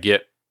content, which I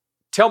get.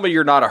 Tell me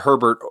you're not a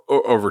Herbert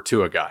over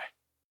Tua guy.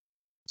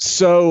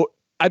 So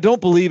I don't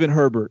believe in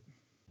Herbert.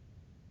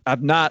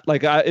 I'm not,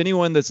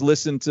 anyone that's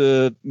listened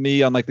to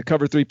me on like the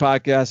Cover 3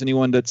 podcast,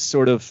 anyone that's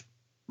sort of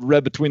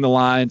read between the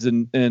lines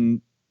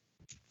and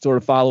sort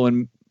of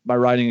following my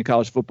writing in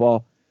college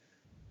football.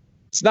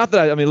 It's not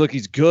that look,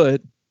 he's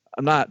good.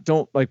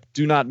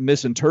 do not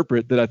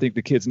misinterpret that I think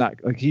the kid's not,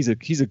 like, he's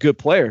a good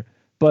player,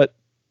 but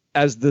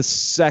as the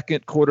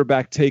second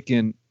quarterback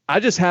taken, I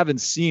just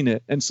haven't seen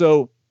it. And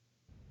so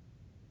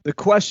the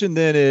question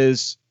then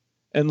is,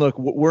 and look,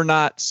 we're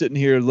not sitting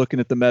here looking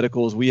at the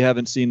medicals. We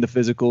haven't seen the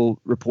physical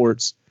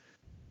reports.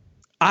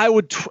 I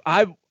would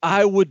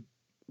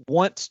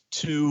want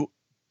to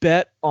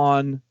bet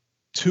on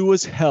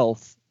Tua's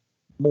health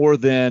more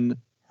than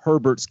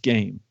Herbert's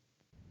game.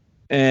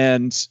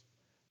 And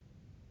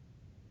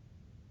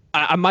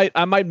I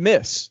might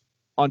miss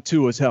on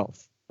Tua's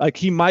health. Like,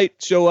 he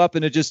might show up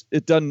and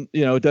it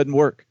doesn't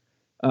work.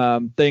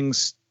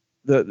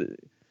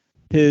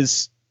 His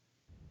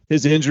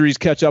injuries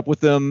catch up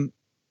with him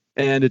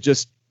and it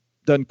just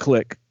doesn't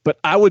click. But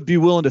I would be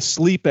willing to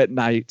sleep at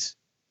night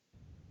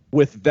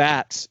with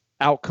that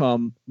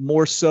outcome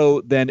more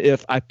so than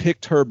if I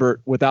picked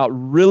Herbert without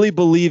really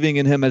believing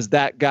in him as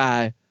that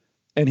guy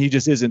and he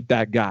just isn't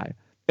that guy.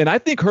 And I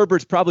think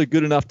Herbert's probably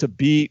good enough to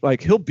be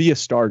like, he'll be a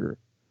starter,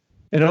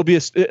 and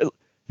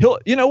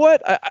you know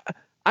what?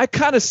 I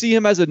kind of see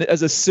him as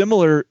a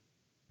similar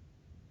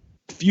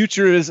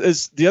future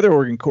as the other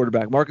Oregon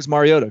quarterback, Marcus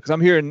Mariota, because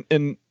I'm here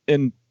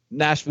in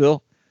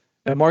Nashville,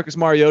 and Marcus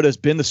Mariota has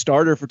been the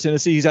starter for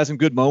Tennessee. He's had some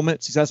good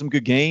moments. He's had some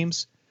good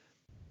games,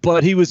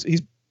 but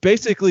he's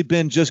basically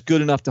been just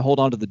good enough to hold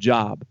on to the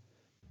job,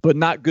 but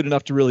not good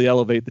enough to really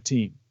elevate the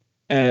team.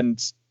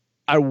 And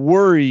I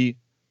worry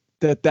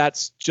that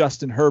that's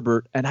Justin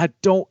Herbert, and I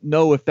don't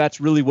know if that's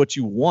really what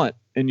you want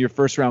in your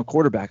first-round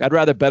quarterback. I'd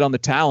rather bet on the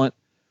talent,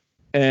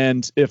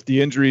 and if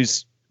the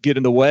injuries get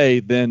in the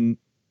way, then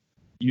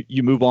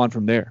you move on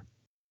from there.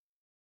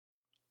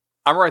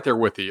 I'm right there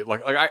with you.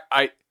 Like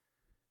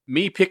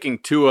me picking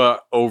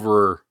Tua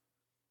over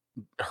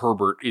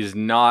Herbert is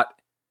not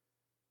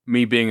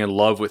me being in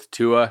love with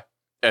Tua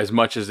as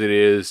much as it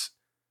is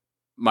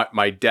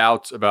my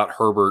doubts about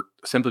Herbert,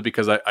 simply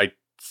because I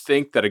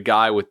think that a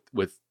guy with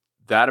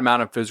that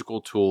amount of physical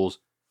tools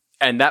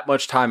and that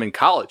much time in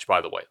college, by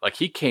the way, like,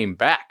 he came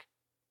back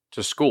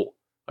to school.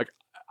 Like,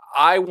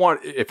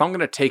 if I'm going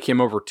to take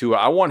him over Tua,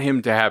 I want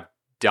him to have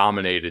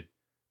dominated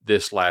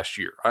this last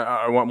year.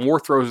 I want more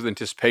throws with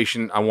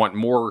anticipation. I want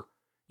more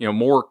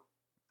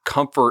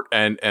comfort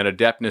and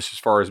adeptness as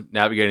far as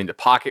navigating the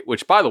pocket,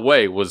 which, by the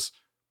way, was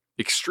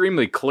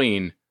extremely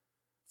clean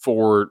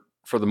for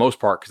the most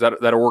part, because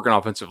that Oregon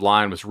offensive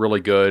line was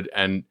really good.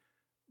 And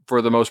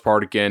for the most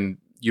part, again,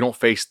 you don't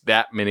face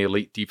that many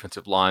elite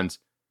defensive lines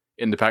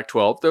in the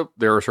Pac-12, though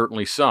there are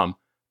certainly some.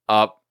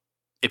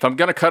 If I'm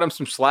going to cut him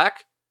some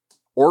slack,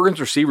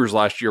 Oregon's receivers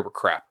last year were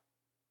crap,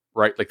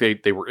 right? Like,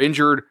 they were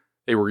injured,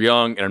 they were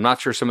young, and I'm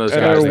not sure some of those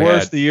guys were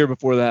worse the year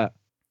before that.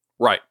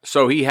 Right.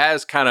 So he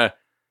has kind of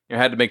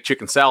had to make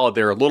chicken salad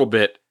there a little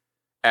bit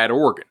at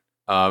Oregon.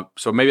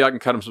 So maybe I can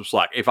cut him some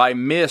slack. If I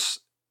miss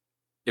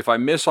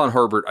on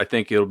Herbert, I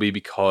think it'll be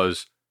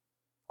because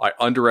I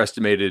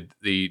underestimated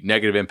the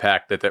negative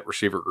impact that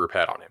receiver group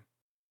had on him.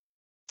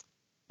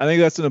 I think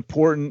that's an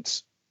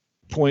important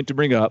point to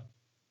bring up.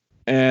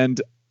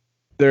 And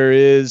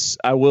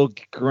I will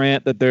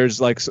grant that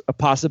there's like a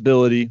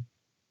possibility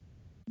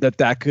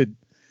that could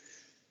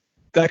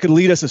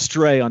lead us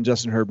astray on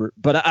Justin Herbert.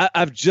 But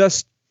I've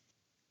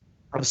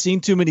seen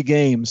too many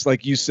games,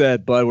 like you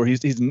said, Bud, where he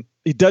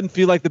doesn't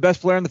feel like the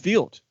best player on the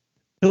field.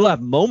 He'll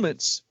have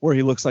moments where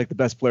he looks like the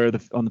best player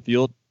on the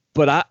field,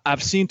 but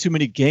I've seen too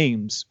many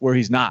games where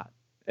he's not.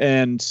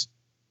 And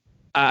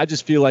I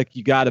just feel like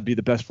you got to be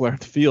the best player on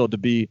the field to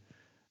be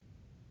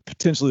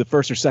potentially the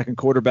first or second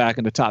quarterback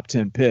in the top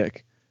 10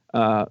 pick.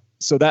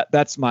 So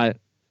that's my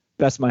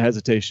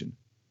hesitation.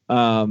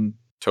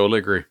 Totally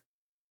agree.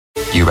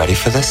 You ready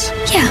for this?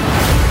 Yeah.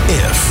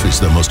 If is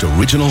the most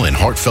original and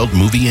heartfelt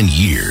movie in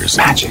years.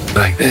 Magic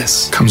like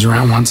this comes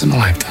around once in a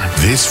lifetime.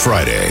 This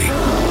Friday,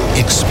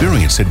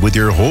 experience it with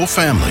your whole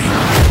family.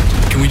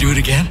 Can we do it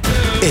again?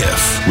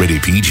 If,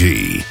 rated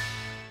PG.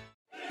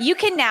 You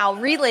can now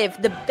relive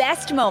the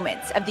best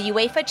moments of the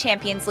UEFA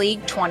Champions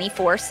League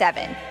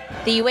 24/7.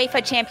 The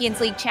UEFA Champions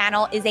League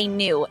channel is a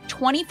new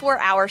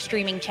 24-hour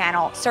streaming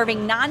channel serving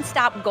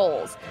nonstop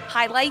goals,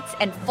 highlights,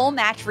 and full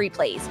match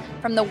replays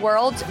from the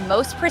world's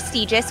most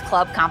prestigious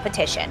club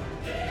competition.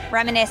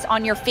 Reminisce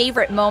on your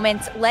favorite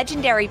moments,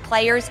 legendary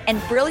players,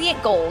 and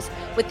brilliant goals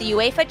with the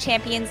UEFA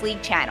Champions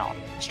League channel,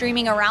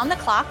 streaming around the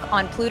clock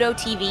on Pluto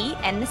TV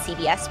and the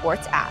CBS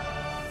Sports app.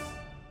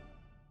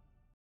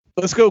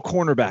 Let's go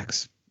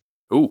cornerbacks.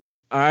 Ooh.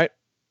 All right.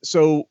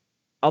 So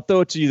I'll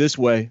throw it to you this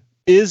way.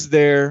 Is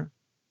there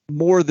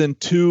more than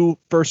 2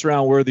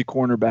 first-round worthy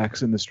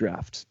cornerbacks in this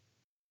draft?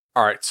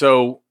 All right.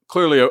 So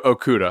clearly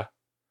Okudah,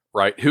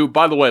 right? Who,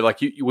 by the way,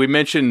 like you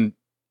mentioned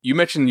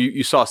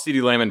you saw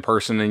CeeDee Lamb in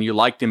person and you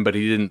liked him, but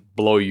he didn't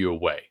blow you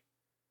away.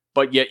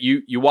 But yet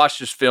you watched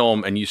his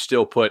film and you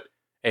still put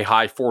a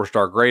high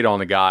 4-star grade on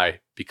the guy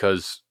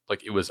because,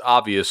 like, it was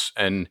obvious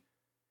and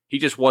he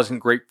just wasn't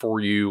great for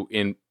you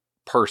in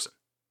person,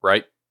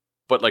 right?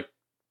 But, like,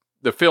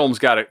 the film's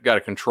got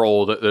to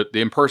control the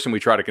in person. We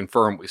try to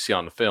confirm what we see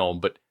on the film,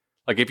 but,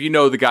 like, if you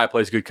know the guy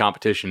plays good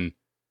competition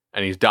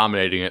and he's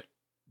dominating it,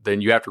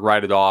 then you have to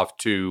write it off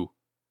to,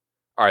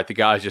 all right, the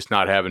guy's just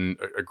not having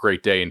a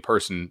great day in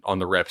person on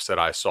the reps that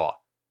I saw.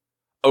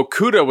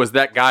 Okudah was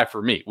that guy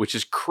for me, which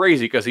is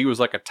crazy because he was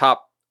like a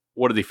top,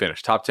 what did he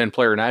finish? Top 10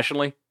 player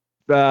nationally?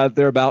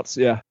 Thereabouts,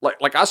 yeah.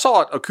 Like I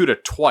saw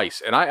Okudah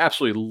twice, and I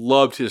absolutely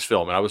loved his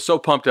film, and I was so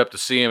pumped up to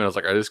see him, and I was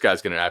like, oh, this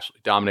guy's going to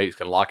absolutely dominate. He's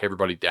going to lock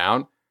everybody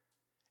down.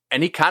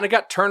 And he kind of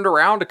got turned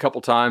around a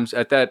couple times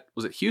at that,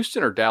 was it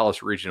Houston or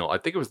Dallas Regional? I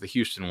think it was the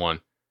Houston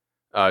one,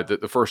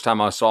 the first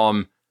time I saw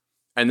him.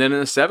 And then in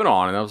the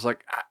 7-on, and I was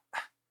like,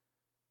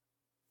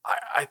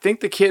 I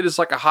think the kid is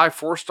like a high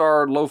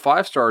 4-star, low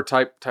 5-star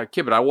type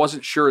kid, but I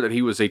wasn't sure that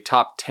he was a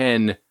top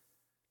 10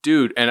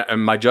 dude.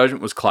 And my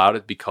judgment was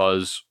clouded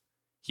because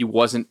he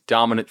wasn't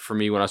dominant for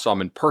me when I saw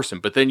him in person.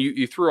 But then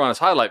you threw on his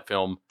highlight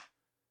film.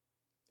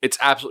 It's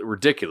absolutely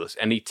ridiculous.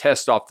 And he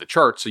tests off the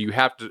charts. So you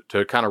have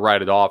to kind of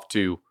write it off to,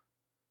 you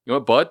know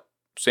what, bud?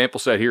 Sample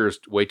set here is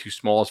way too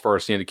small as far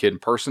as seeing the kid in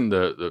person.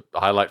 The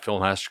highlight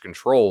film has to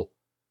control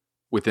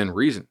within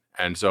reason.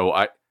 And so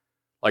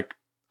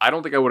I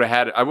don't think I would have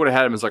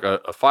had him as like a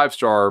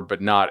 5-star,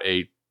 but not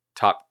a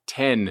top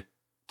 10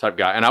 type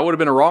guy. And I would have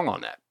been wrong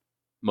on that,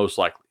 most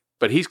likely.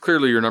 But he's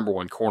clearly your number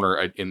one corner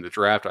in the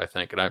draft, I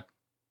think. And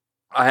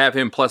I have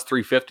him plus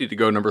 350 to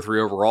go number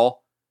 3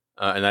 overall.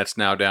 And that's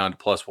now down to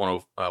plus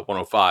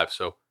 105.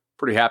 So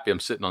pretty happy I'm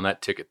sitting on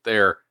that ticket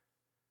there.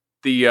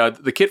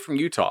 The kid from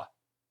Utah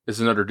is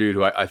another dude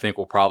who I think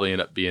will probably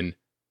end up being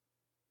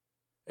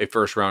a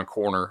first-round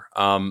corner.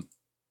 Trying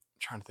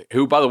to think.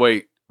 Who, by the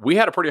way, we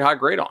had a pretty high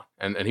grade on,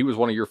 and he was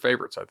one of your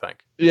favorites, I think.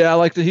 Yeah, I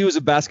liked it. He was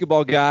a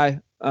basketball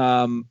guy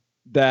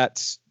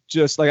that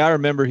just, like, I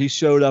remember he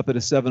showed up at a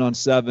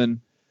 7-on-7,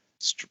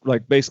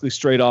 like basically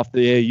straight off the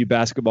AAU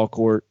basketball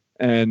court,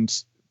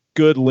 and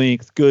good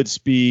length, good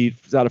speed.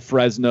 He's out of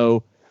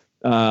Fresno.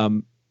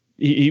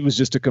 He was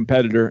just a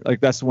competitor.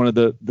 Like, that's one of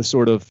the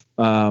sort of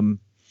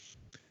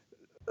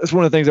that's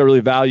one of the things I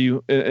really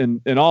value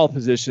in all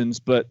positions,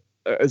 but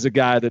as a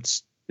guy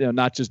that's, you know,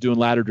 not just doing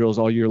ladder drills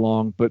all year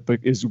long, but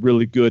is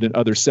really good in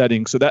other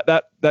settings. So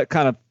that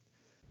kind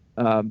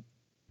of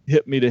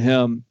hit me to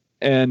him.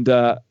 And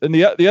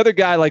the other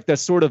guy, like,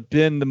 that's sort of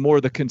been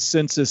the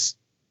consensus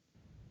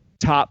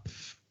top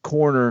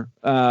corner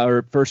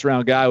or first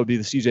round guy would be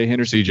the CJ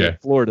Henderson from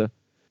Florida.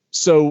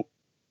 So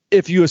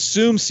if you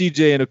assume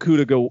CJ and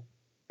Okudah go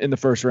in the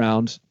first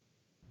round,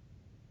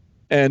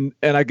 and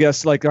I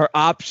guess like our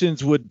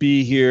options would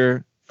be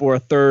here for a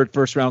third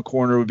first round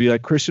corner would be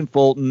like Christian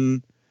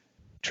Fulton,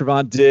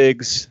 Trevon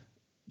Diggs,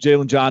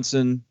 Jalen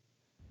Johnson,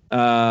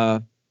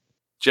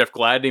 Jeff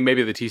Gladney,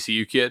 maybe the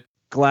TCU kid.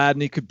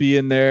 Gladney could be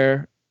in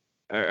there.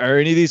 Are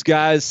any of these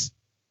guys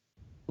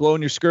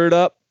blowing your skirt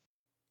up?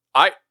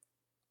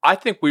 I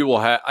think we will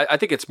have. I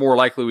think it's more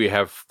likely we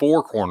have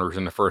 4 corners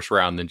in the first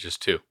round than just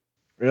 2.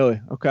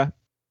 Really? Okay.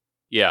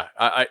 Yeah.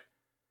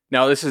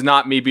 Now this is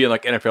not me being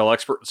like NFL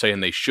expert saying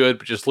they should,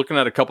 but just looking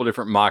at a couple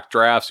different mock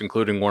drafts,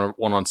 including one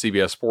on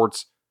CBS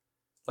Sports.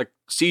 Like,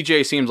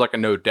 CJ seems like a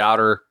no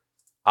doubter.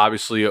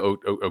 Obviously,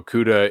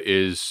 Okudah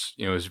is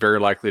very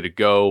likely to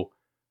go.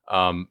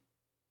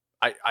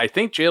 I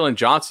think Jalen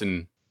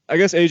Johnson. I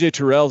guess AJ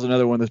Terrell's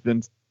another one that's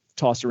been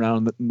tossed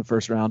around in the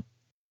first round.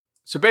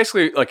 So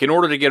basically, like, in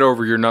order to get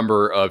over your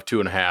number of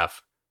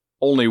 2.5,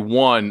 only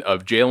one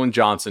of Jalen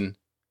Johnson,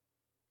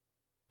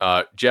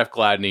 Jeff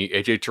Gladney,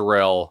 AJ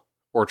Terrell,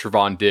 or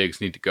Trevon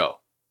Diggs need to go.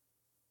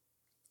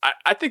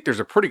 I think there's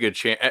a pretty good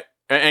chance,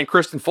 and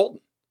Kristen Fulton,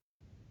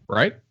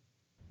 right?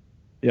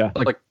 Yeah,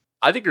 like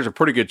I think there's a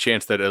pretty good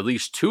chance that at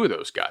least 2 of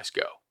those guys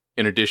go,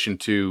 in addition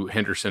to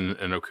Henderson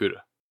and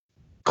Okudah.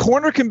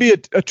 Corner can be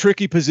a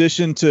tricky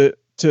position to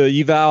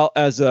eval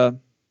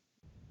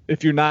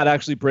if you're not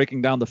actually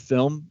breaking down the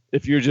film.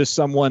 If you're just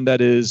someone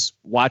that is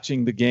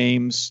watching the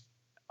games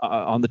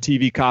on the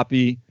TV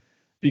copy,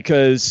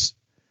 because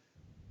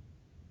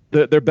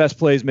their best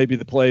plays may be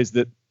the plays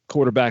that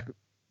quarterback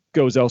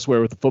goes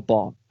elsewhere with the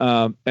football.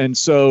 And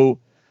so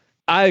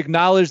I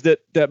acknowledge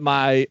that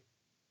my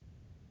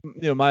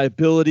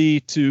ability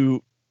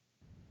to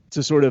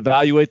sort of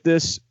evaluate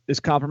this is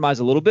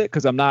compromised a little bit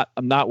because I'm not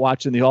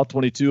watching the all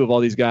 22 of all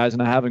these guys,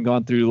 and I haven't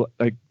gone through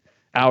like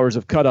hours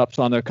of cut-ups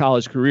on their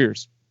college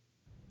careers.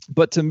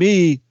 But to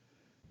me,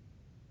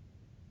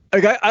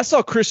 like I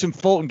saw Christian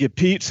Fulton get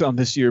beat some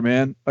this year,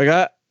 man. Like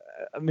I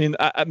mean,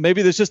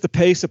 maybe there's just the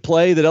pace of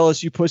play that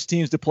LSU pushed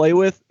teams to play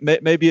with.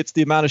 Maybe it's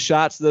the amount of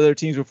shots that other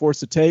teams were forced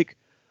to take.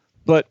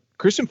 But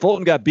Christian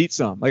Fulton got beat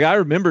some. Like, I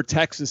remember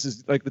Texas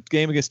is like the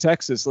game against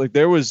Texas. Like,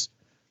 there was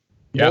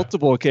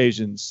multiple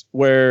occasions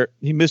where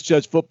he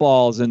misjudged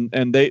footballs, and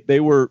they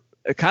were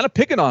kind of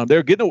picking on him.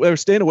 They were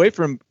staying away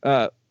from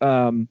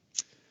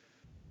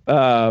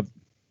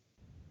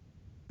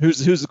who's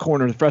the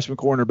corner, the freshman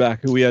cornerback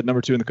who we had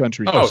number 2 in the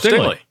country. Oh,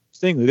 Stingley.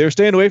 They were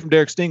staying away from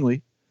Derek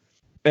Stingley,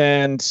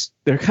 and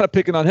they're kind of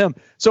picking on him.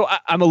 So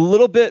I'm a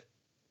little bit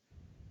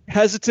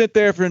hesitant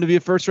there for him to be a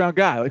first round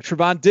guy. Like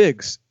Trevon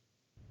Diggs,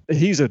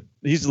 he's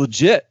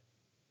legit,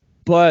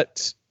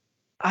 but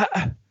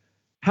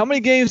how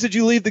many games did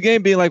you leave the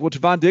game being like, well,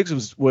 Trevon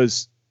Diggs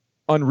was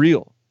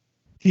unreal?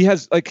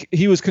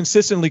 he was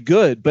consistently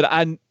good, but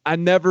I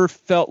never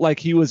felt like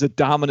he was a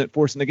dominant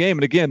force in the game.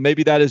 And again,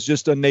 maybe that is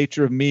just a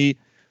nature of me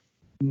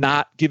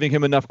not giving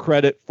him enough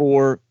credit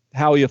for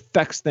how he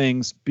affects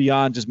things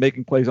beyond just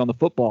making plays on the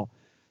football.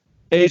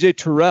 AJ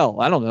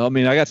Terrell, I don't know. I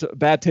mean, I got a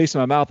bad taste in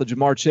my mouth of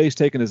Jamar Chase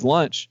taking his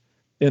lunch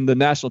in the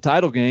national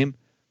title game.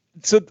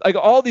 So like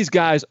all these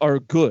guys are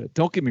good.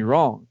 Don't get me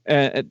wrong.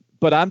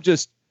 But I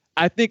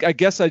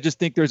guess I just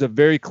think there's a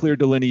very clear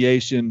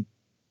delineation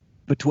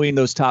between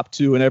those top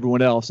two and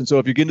everyone else. And so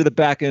if you get into the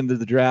back end of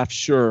the draft,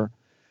 sure,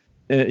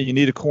 you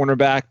need a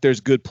cornerback. There's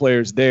good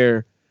players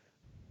there.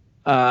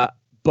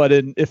 But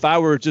if I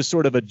were just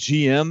sort of a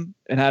GM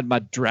and had my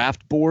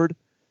draft board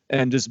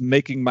and just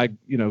making my,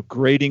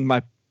 grading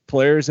my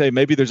players, hey,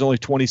 maybe there's only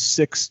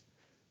 26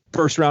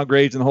 first round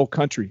grades in the whole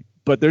country,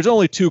 but there's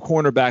only two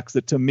cornerbacks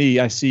that to me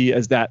I see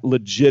as that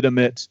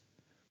legitimate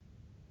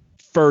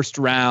first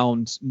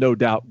round, no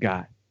doubt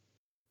guy.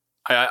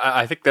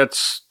 I think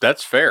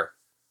that's fair.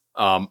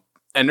 And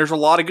there's a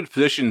lot of good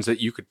positions that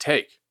you could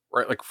take,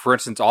 right? Like for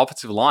instance,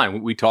 offensive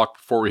line, we talked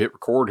before we hit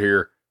record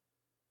here.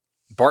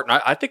 Barton,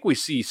 I think we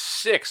see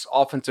 6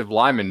 offensive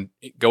linemen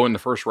go in the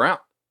first round.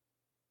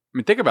 I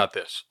mean, think about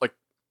this. Like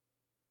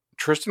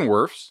Tristan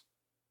Wirfs,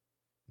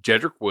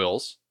 Jedrick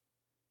Wills,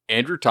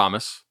 Andrew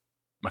Thomas,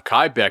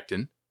 Mekhi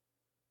Becton,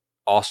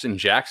 Austin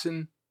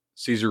Jackson,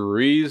 Cesar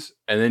Ruiz,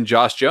 and then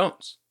Josh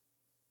Jones.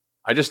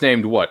 I just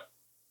named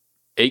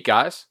 8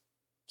 guys?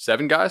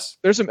 7 guys?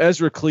 There's some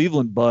Ezra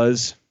Cleveland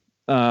buzz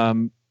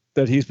that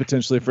he's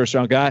potentially a first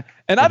round guy.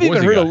 And I've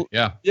even heard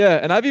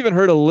and I've even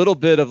heard a little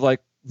bit of like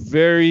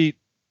very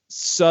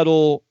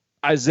subtle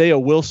Isaiah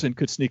Wilson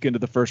could sneak into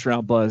the first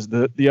round buzz,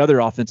 the other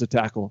offensive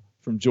tackle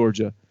from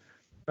Georgia.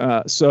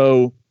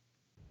 So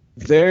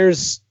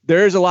there's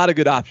a lot of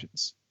good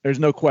options. There's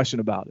no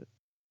question about it.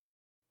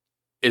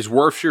 Is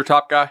Wirfs your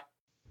top guy?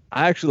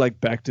 I actually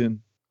like Becton.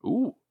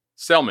 Ooh,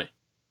 sell me.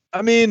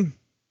 I mean,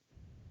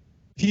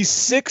 he's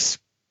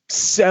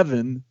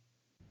 6'7",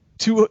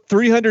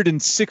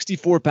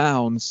 364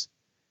 pounds.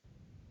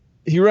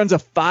 He runs a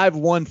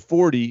 5'1"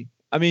 40.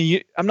 I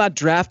mean, I'm not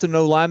drafting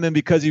no lineman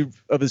because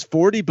of his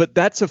 40, but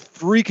that's a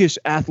freakish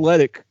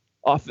athletic,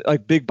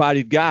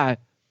 big-bodied guy.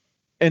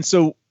 And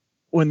so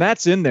when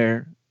that's in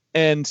there,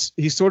 and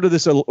he's sort of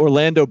this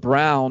Orlando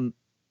Brown,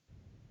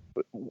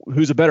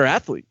 who's a better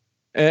athlete,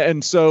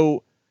 and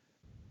so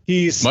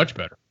he's much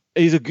better.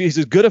 He's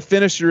as good a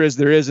finisher as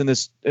there is in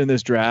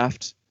this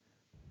draft.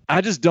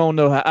 I just don't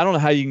know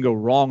how you can go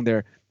wrong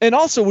there. And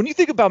also, when you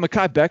think about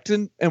Mekhi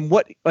Becton and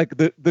what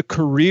the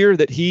career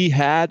that he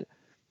had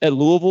at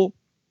Louisville,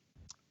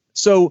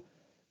 so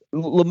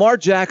Lamar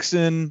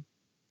Jackson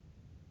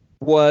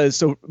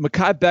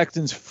Mekhi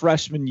Becton's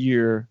freshman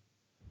year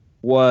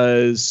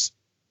was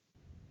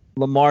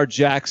Lamar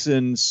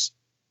Jackson's,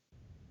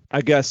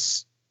 I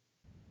guess,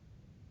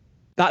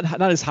 not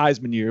his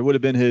Heisman year. It would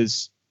have been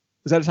was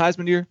that his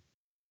Heisman year?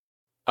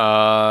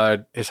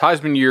 His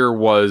Heisman year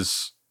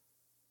was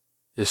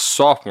his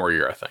sophomore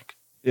year, I think.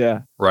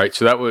 Yeah. Right.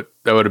 So that would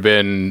have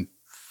been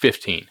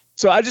 15.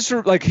 So I just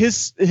like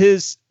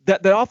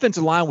that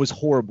offensive line was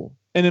horrible.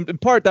 And in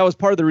part, that was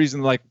part of the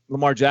reason like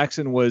Lamar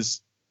Jackson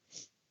was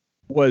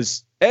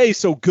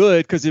so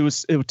good because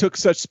it took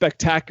such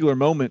spectacular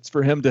moments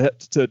for him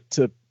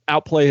to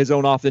outplay his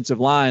own offensive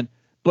line.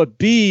 But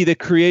B, that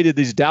created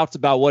these doubts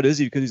about what is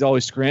he, because he's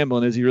always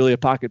scrambling. Is he really a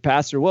pocket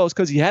passer? Well, it's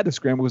because he had to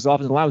scramble because the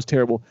offensive line was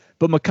terrible.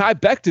 But Mekhi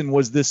Becton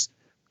was this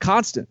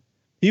constant.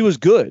 He was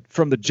good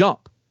from the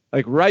jump.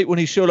 Like right when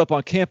he showed up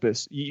on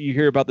campus, you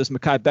hear about this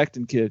Mekhi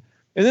Becton kid.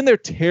 And then they're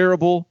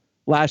terrible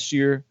last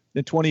year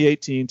in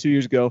 2018, 2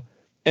 years ago.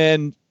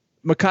 And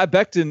Mekhi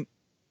Becton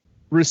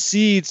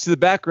recedes to the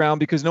background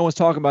because no one's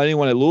talking about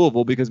anyone at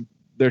Louisville because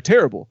they're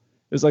terrible.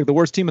 It's like the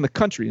worst team in the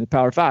country in the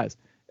Power Fives.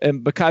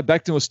 And Mekhi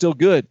Becton was still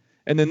good.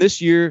 And then this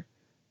year,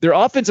 their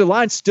offensive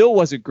line still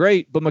wasn't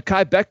great, but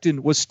Mekhi Becton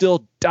was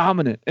still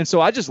dominant. And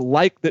so I just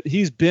like that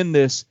he's been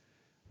this,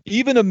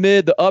 even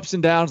amid the ups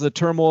and downs, the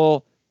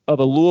turmoil of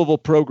a Louisville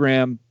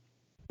program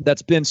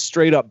that's been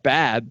straight up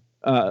bad,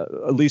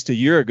 at least a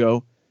year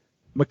ago,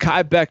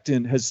 Mekhi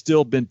Becton has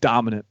still been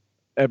dominant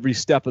every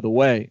step of the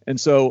way.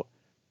 And so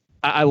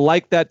I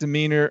like that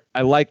demeanor.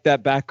 I like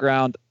that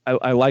background.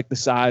 I like the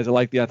size. I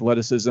like the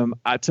athleticism.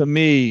 To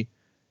me,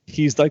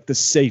 he's like the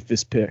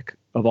safest pick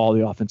of all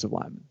the offensive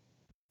linemen.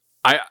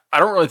 I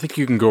don't really think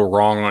you can go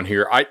wrong on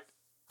here.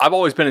 I've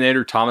always been an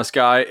Andrew Thomas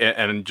guy,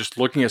 and just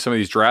looking at some of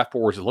these draft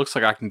boards, it looks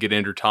like I can get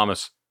Andrew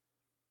Thomas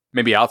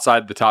maybe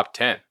outside the top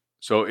 10.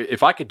 So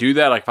if I could do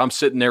that, like if I'm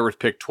sitting there with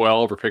pick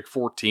 12 or pick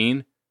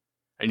 14,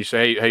 and you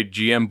say, hey,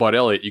 GM Bud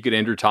Elliott, you get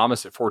Andrew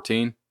Thomas at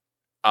 14,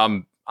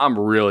 I'm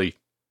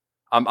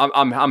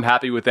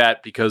happy with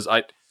that because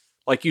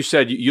like you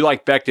said, you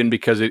like Becton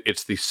because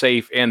it's the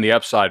safe and the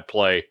upside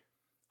play.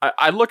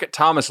 I look at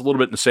Thomas a little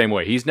bit in the same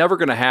way. He's never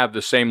going to have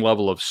the same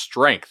level of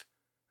strength,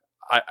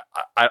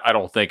 I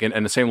don't think,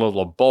 and the same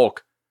level of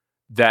bulk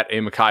that a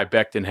Mekhi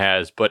Becton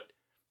has. But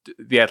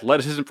the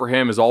athleticism for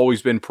him has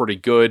always been pretty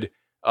good.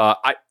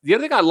 The other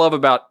thing I love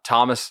about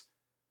Thomas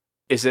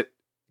is that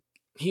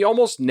he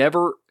almost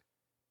never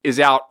is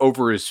out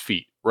over his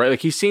feet, right?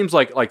 Like he seems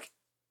like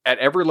at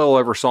every level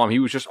I ever saw him, he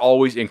was just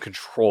always in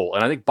control.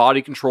 And I think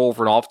body control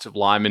for an offensive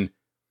lineman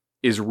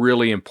is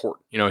really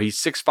important. You know, he's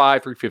 6'5",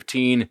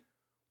 315,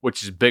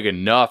 which is big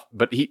enough,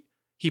 but he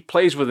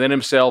plays within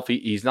himself.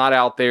 He's not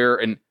out there.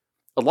 And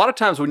a lot of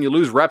times when you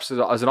lose reps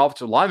as an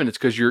offensive lineman, it's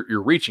because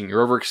you're reaching,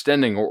 you're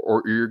overextending,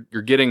 or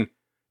you're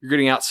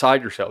getting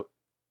outside yourself.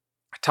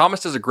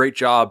 Thomas does a great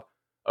job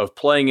of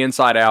playing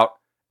inside out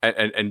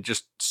and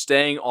just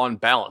staying on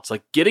balance.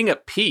 Like getting a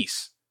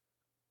piece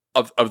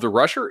of the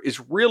rusher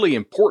is really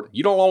important.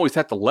 You don't always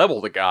have to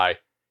level the guy.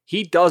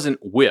 He doesn't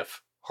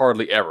whiff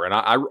hardly ever. And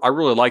I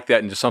really like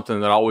that, and just something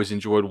that I always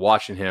enjoyed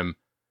watching him.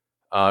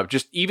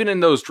 Just even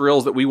in those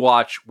drills that we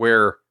watch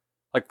where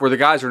the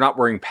guys are not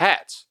wearing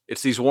pads,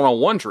 it's these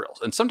one-on-one drills.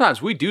 And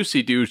sometimes we do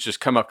see dudes just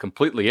come up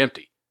completely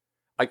empty.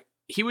 Like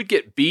he would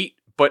get beat,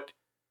 but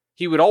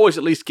he would always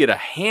at least get a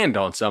hand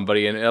on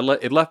somebody. And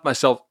it left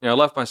myself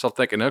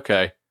thinking,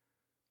 okay,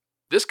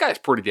 this guy's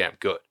pretty damn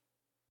good.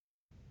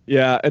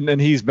 Yeah, and then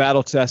he's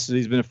battle tested.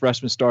 He's been a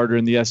freshman starter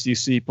in the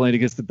SEC, playing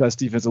against the best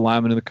defensive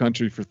lineman in the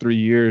country for 3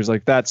 years.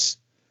 Like that's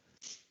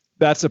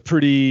a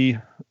pretty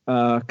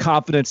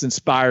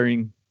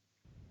confidence-inspiring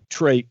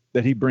trait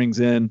that he brings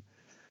in.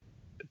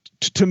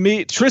 To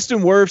me, Tristan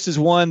Wirfs is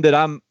one that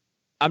I'm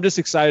just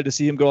excited to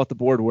see him go off the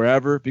board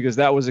wherever, because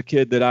that was a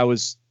kid that I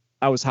was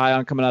high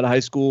on coming out of high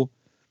school.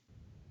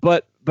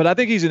 But I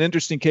think he's an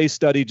interesting case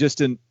study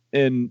just in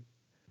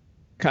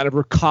kind of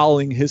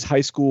recalling his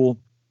high school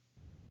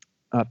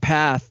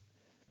path,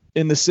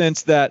 in the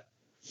sense that,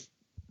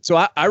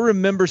 so I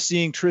remember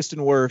seeing Tristan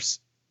Wirfs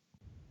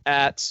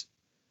at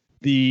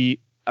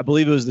I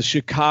believe it was the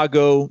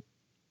Chicago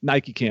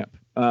Nike camp,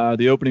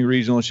 the opening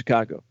regional in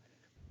Chicago.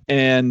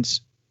 And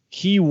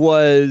he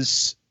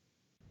was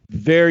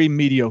very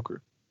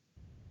mediocre.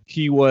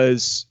 He'd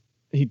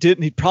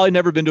probably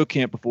never been to a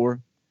camp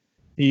before.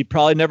 He'd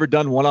probably never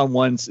done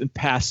one-on-ones in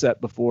pass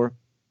set before.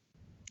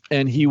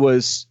 And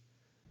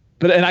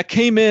and I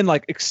came in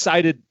like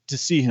excited to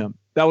see him.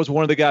 That was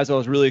one of the guys I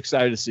was really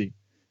excited to see,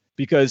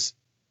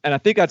 and I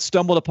think I'd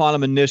stumbled upon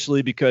him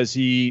initially because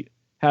he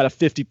had a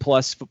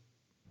 50-plus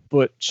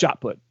foot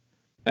shot put.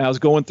 And I was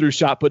going through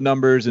shot put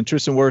numbers, and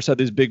Tristan Wirfs had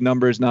these big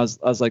numbers, and I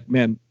was like,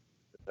 man,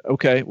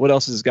 okay, what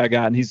else has this guy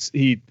got? And his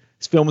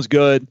film was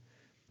good.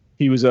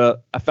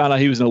 I found out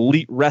he was an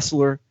elite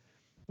wrestler.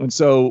 And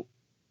so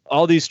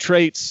all these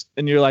traits,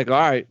 and you're like, all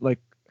right, like,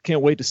 I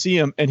can't wait to see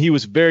him. And he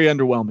was very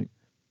underwhelming.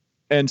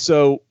 And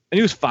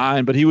he was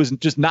fine, but he was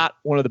just not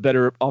one of the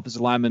better offensive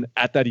linemen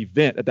at that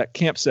event, at that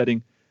camp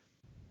setting.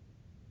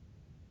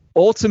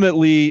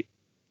 Ultimately,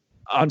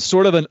 on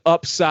sort of an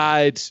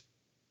upside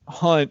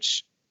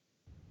hunch,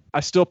 I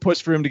still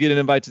pushed for him to get an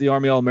invite to the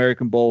Army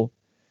All-American Bowl.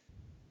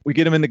 We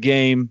get him in the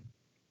game,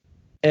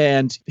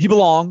 and he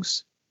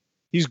belongs.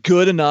 He's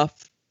good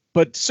enough,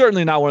 but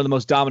certainly not one of the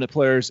most dominant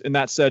players in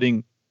that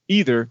setting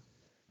either.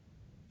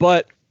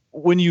 But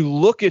when you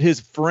look at his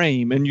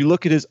frame and you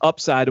look at his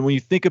upside, and when you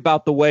think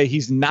about the way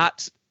he's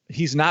not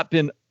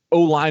been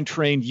O-line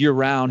trained year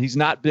round, he's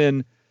not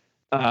been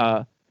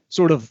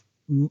sort of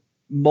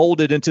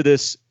molded into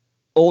this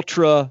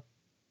ultra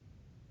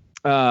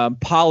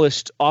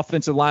polished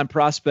offensive line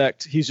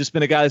prospect. He's just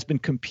been a guy that's been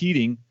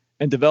competing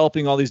and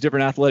developing all these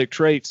different athletic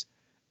traits,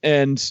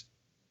 and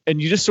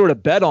you just sort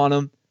of bet on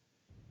him.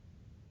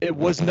 It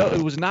was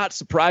not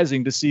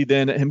surprising to see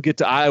then him get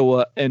to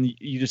Iowa, and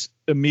you just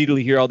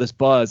immediately hear all this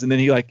buzz. And then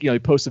he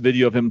posts a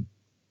video of him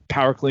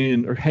power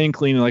cleaning or hang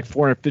cleaning like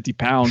 450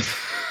 pounds.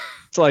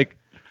 It's like,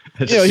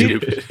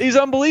 he's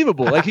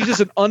unbelievable. Like, he's just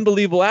an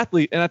unbelievable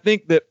athlete. And I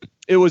think that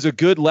it was a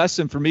good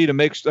lesson for me to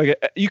make sure,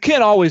 like, you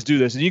can't always do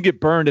this, and you get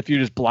burned if you're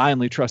just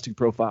blindly trusting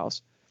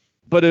profiles.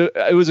 But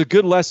it was a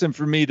good lesson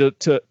for me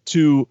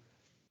to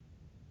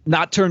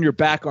not turn your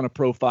back on a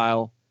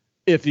profile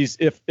if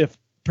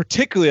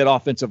particularly at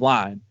offensive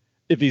line,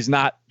 if he's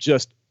not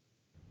just,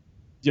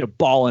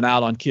 balling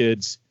out on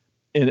kids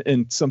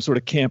in some sort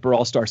of camp or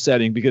all-star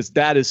setting, because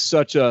that is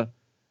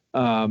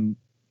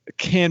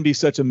can be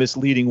such a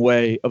misleading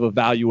way of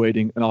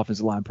evaluating an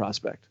offensive line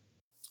prospect.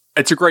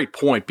 It's a great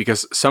point,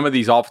 because some of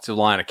these offensive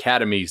line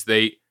academies,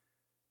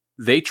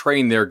 they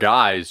train their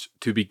guys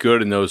to be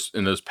good in those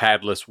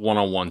padless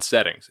one-on-one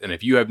settings. And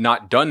if you have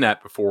not done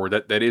that before,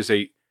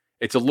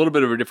 it's a little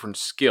bit of a different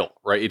skill,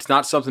 right? It's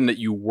not something that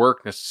you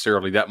work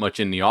necessarily that much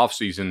in the off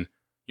season,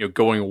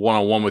 going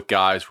one-on-one with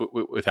guys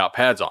without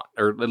pads on,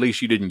 or at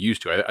least you didn't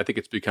used to. I think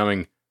it's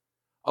becoming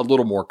a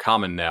little more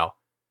common now.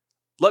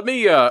 Let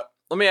me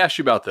ask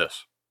you about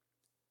this.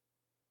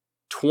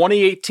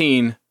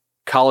 2018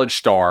 college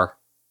star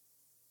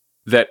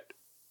that,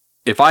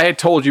 if I had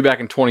told you back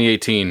in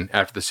 2018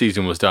 after the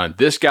season was done,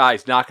 this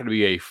guy's not going to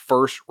be a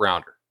first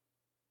rounder,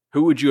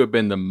 who would you have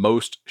been the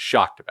most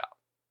shocked about?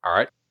 All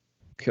right.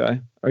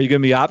 Okay. Are you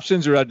giving me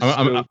options, or I'm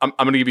going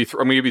to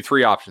give you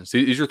three options.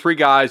 These are three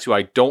guys who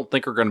I don't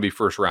think are going to be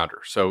first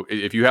rounders. So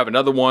if you have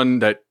another one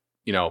that,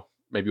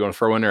 maybe you want to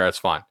throw in there, that's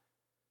fine.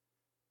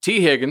 T.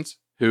 Higgins,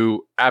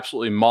 who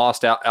absolutely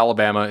mossed out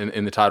Alabama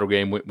in the title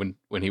game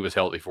when he was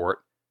healthy for it.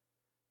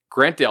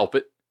 Grant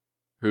Delpit,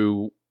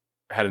 who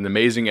had an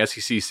amazing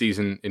SEC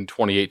season in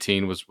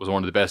 2018, was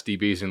one of the best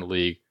DBs in the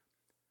league.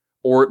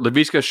 Or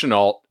Laviska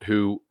Shenault,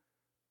 who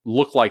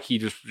looked like he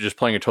just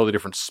playing a totally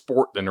different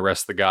sport than the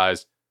rest of the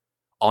guys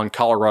on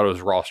Colorado's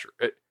roster.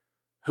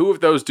 Who of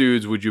those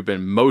dudes would you have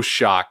been most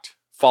shocked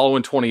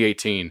following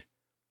 2018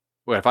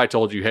 if I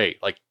told you, hey,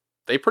 like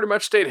they pretty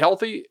much stayed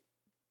healthy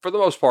for the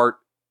most part,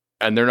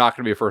 and they're not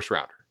going to be a first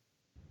rounder?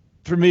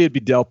 For me, it'd be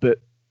Delpit.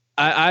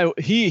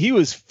 He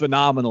was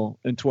phenomenal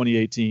in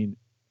 2018,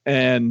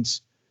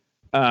 and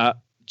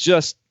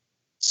just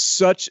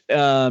such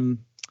an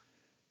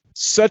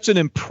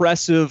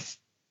impressive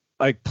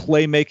like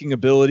playmaking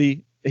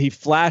ability. He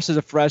flashed as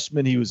a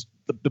freshman. He was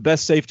the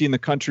best safety in the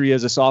country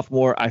as a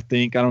sophomore, I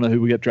think. I don't know who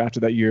we got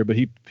drafted that year, but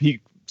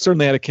he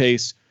certainly had a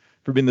case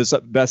for being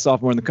the best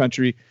sophomore in the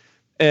country.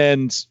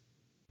 And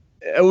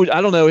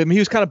I don't know. I mean, he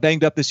was kind of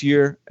banged up this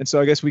year, and so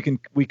I guess we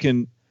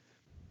can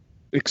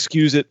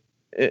excuse it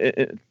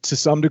to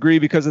some degree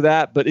because of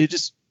that. But it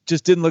just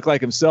didn't look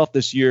like himself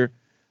this year.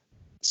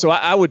 So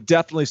I would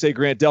definitely say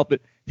Grant Delpit.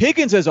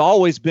 Higgins has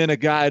always been a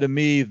guy to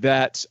me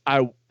that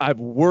I've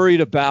worried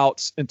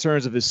about in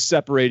terms of his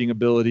separating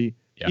ability,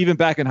 even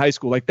back in high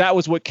school. Like that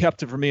was what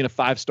kept him from being a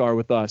 5-star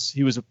with us.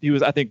 He was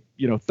I think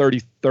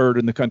 33rd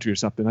in the country or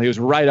something. He was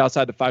right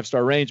outside the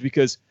 5-star range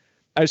because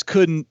I just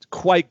couldn't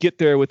quite get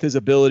there with his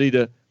ability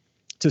to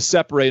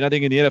separate. And I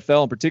think in the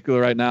NFL in particular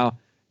right now,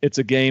 it's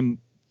a game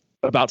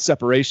about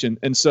separation.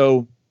 And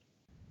so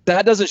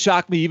that doesn't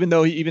shock me,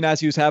 even as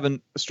he was having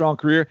a strong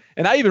career.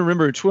 And I even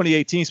remember in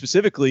 2018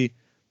 specifically,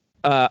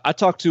 I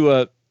talked to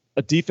a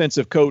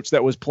defensive coach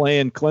that was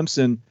playing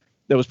Clemson,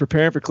 that was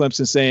preparing for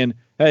Clemson, saying,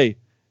 hey,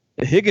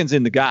 Higgins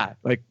in the guy.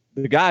 Like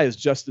the guy is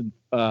Justin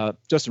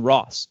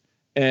Ross.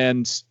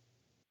 And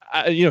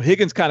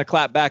Higgins kind of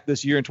clapped back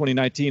this year in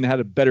 2019, had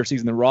a better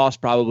season than Ross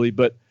probably,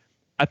 but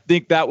I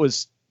think that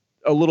was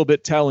a little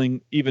bit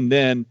telling even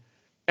then.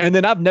 And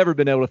then I've never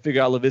been able to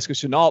figure out Laviska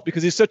Shenault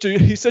because he's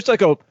such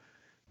like a,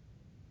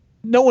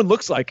 no one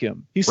looks like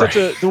him. He's such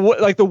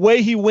the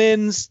way he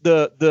wins,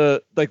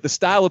 the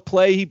style of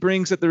play he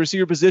brings at the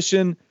receiver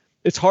position,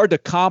 it's hard to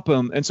comp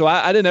him. And so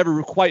I didn't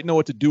ever quite know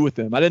what to do with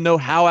him. I didn't know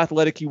how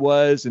athletic he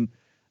was and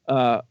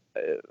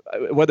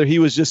whether he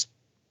was just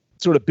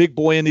sort of big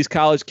boy in these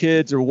college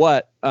kids or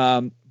what.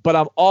 But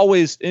I'm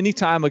always,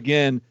 anytime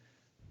again,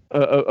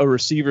 a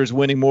receiver is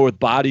winning more with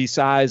body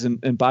size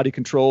and body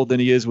control than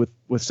he is with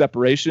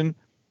separation.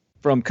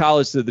 From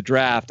college to the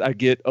draft, I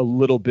get a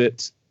little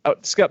bit,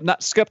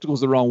 not skeptical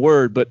is the wrong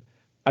word, but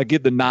I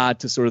give the nod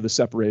to sort of the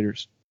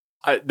separators.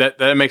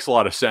 That makes a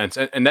lot of sense.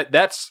 And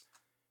that's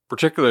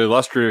particularly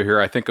illustrative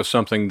here, I think, of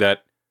something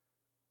that,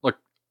 like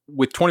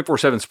with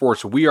 24/7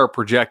 Sports, we are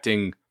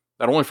projecting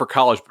not only for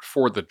college, but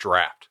for the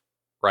draft,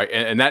 right?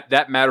 And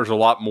that matters a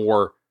lot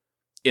more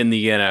in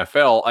the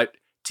NFL.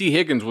 T.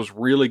 Higgins was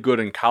really good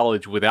in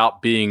college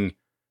without being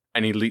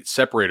an elite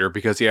separator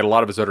because he had a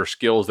lot of his other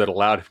skills that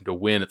allowed him to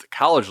win at the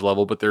college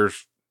level, but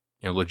there's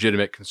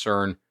legitimate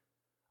concern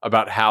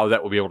about how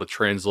that will be able to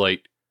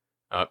translate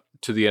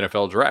to the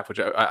NFL draft, which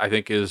I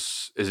think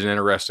is an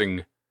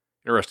interesting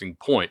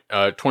point.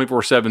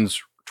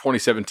 24/7's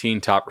 2017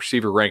 top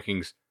receiver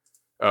rankings: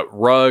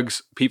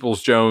 Ruggs,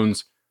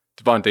 Peoples-Jones,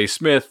 Devontae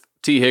Smith,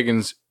 T.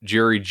 Higgins,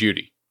 Jerry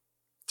Jeudy.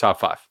 Top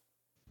 5.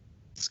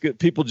 It's good.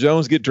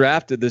 Peoples-Jones get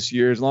drafted this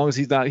year as long as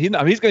he's not. He's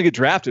going to get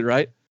drafted,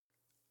 right?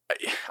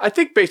 I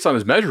think based on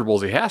his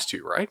measurables, he has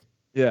to, right?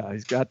 Yeah,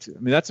 he's got to. I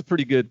mean, that's a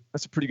pretty good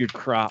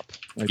crop.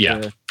 Right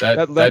there.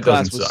 That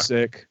class was suck.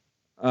 sick.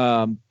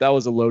 That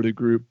was a loaded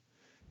group.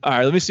 All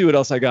right, let me see what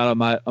else I got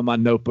on my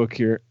notebook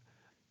here.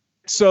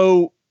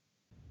 So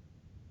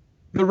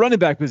the running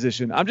back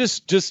position, I'm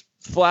just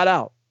flat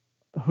out.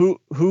 Who's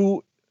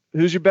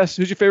your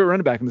favorite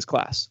running back in this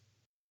class?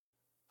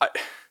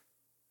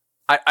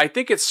 I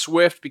think it's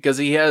Swift because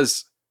he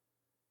has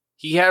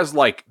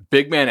like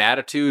big man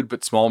attitude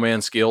but small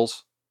man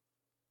skills.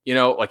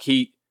 Like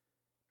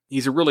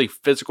he's a really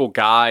physical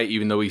guy,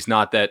 even though he's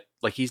not that,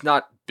 like he's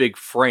not big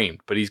framed,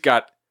 but he's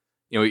got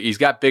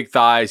big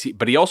thighs,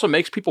 but he also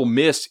makes people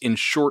miss in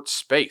short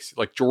space.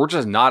 Like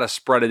Georgia's not a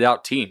spreaded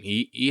out team.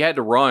 He had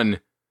to run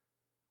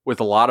with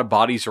a lot of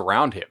bodies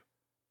around him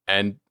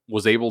and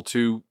was able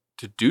to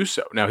do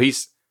so. Now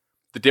he's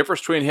the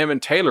difference between him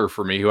and Taylor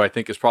for me, who I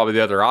think is probably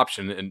the other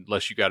option,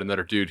 unless you got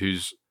another dude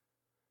who's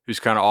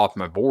kind of off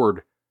my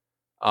board.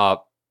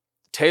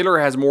 Taylor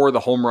has more of the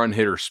home run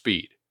hitter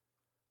speed,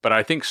 but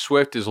I think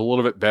Swift is a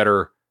little bit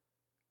better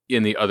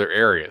in the other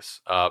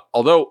areas.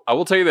 Although I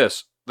will tell you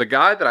this, the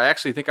guy that I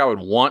actually think I would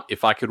want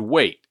if I could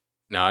wait.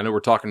 Now I know we're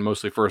talking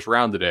mostly first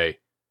round today.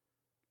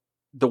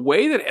 The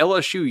way that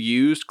LSU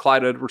used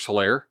Clyde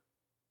Edwards-Helaire,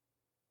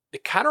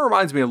 it kind of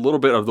reminds me a little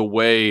bit of the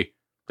way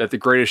that the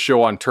Greatest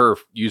Show on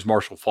Turf used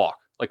Marshall Faulk.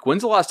 Like,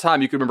 when's the last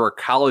time you can remember a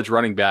college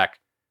running back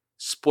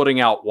splitting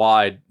out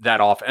wide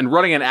that often and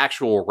running an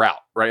actual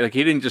route, right? Like,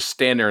 he didn't just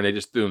stand there and they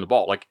just threw him the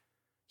ball. Like,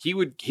 he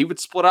would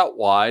split out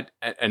wide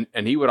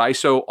and he would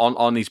ISO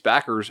on these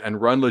backers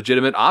and run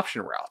legitimate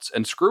option routes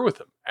and screw with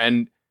them.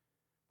 And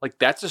like,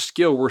 that's a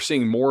skill we're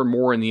seeing more and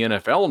more in the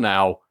NFL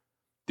now.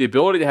 The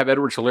ability to have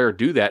Edwards-Helaire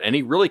do that, and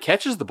he really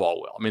catches the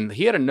ball well. I mean,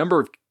 he had a number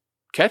of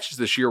catches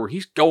this year where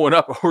he's going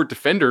up over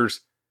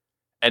defenders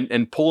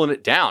and pulling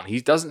it down.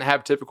 He doesn't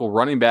have typical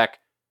running back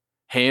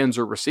hands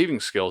or receiving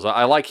skills.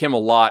 I like him a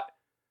lot,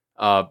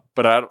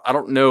 but I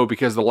don't know,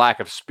 because of the lack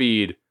of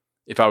speed,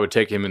 if I would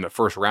take him in the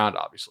first round,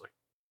 obviously.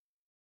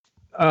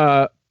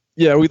 Yeah,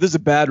 this is a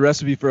bad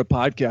recipe for a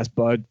podcast,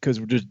 bud, because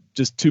we're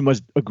just too much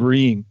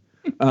agreeing.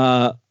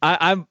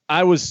 I'm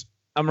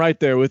right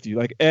there with you.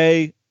 Like,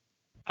 I've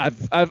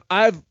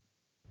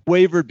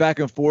wavered back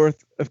and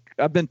forth.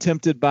 I've been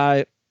tempted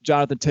by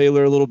Jonathan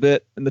Taylor a little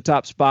bit in the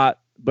top spot,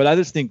 but I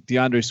just think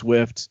DeAndre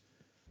Swift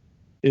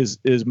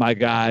is my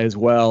guy as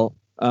well.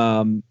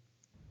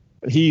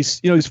 He's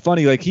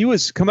funny. Like, he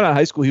was coming out of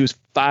high school, he was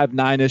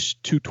 5'9"ish,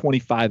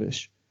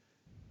 225-ish.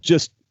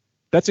 Just,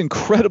 that's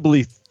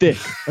incredibly thick.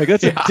 Like,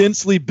 that's a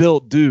densely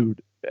built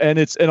dude. And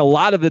a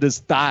lot of it is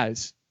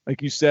thighs,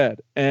 like you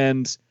said.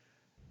 And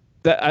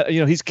that,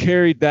 he's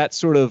carried that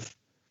sort of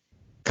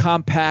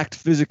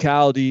compact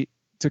physicality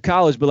to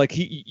college, but like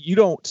he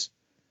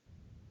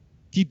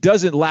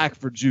doesn't lack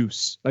for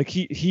juice. Like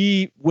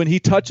he when he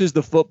touches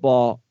the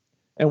football,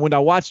 and when I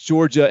watch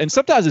Georgia, and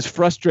sometimes it's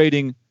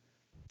frustrating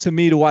to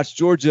me to watch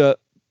Georgia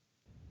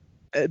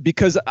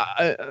because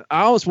I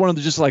almost want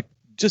them to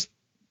just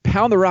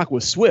pound the rock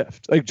with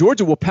Swift. Like,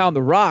 Georgia will pound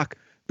the rock,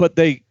 but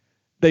they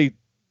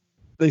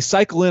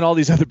cycle in all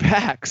these other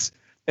backs,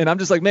 and I'm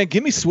just like, man,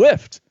 give me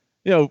Swift.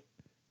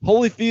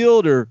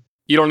 Holyfield, or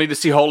you don't need to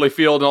see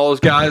Holyfield and all those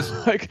guys.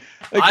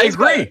 I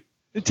agree.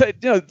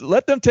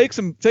 Let them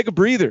take a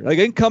breather. Like,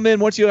 they can come in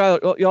once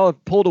y'all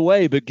have pulled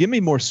away, but give me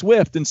more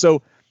Swift. And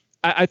so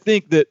I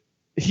think that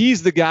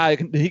he's the guy.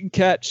 He can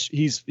catch.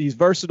 He's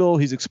versatile.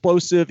 He's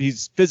explosive.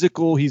 He's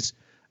physical.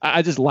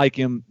 I just like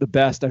him the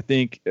best. I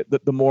think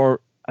the more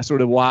I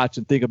sort of watch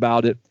and think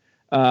about it,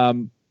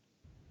 I'm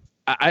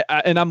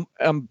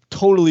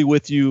totally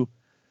with you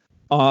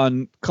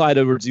on Clyde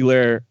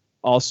Edwards-Helaire.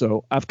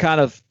 Also, I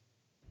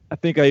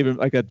think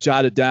I got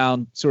jotted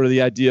down sort of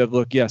the idea of,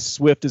 look, yes,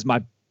 Swift is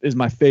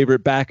my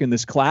favorite back in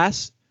this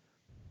class,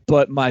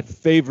 but my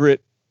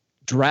favorite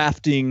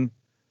drafting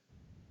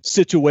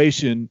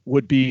situation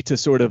would be to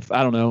sort of,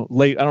 I don't know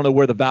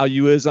where the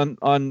value is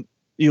on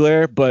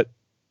Helaire, but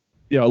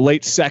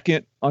late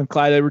second on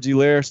Clyde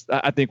Edwards-Helaire,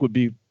 I think would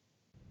be,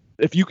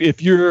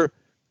 if you're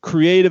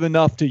creative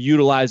enough to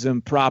utilize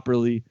him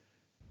properly,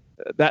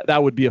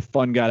 that would be a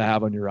fun guy to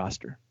have on your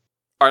roster.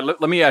 All right,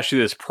 let me ask you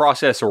this,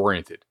 process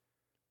oriented.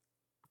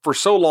 For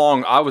so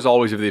long, I was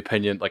always of the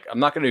opinion, like, I'm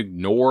not going to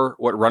ignore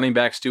what running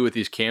backs do at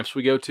these camps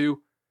we go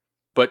to,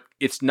 but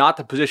it's not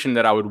the position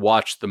that I would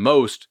watch the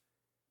most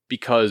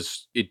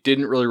because it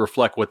didn't really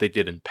reflect what they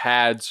did in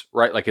pads,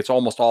 right? Like, it's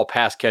almost all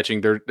pass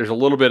catching. There's a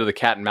little bit of the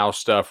cat and mouse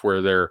stuff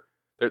where they're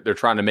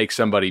trying to make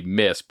somebody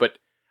miss, but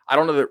I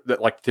don't know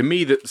that like, to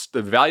me, that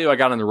the value I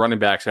got on the running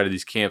backs out of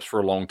these camps for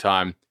a long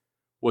time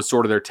was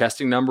sort of their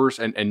testing numbers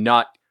and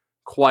not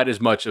quite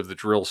as much of the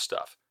drill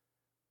stuff.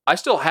 I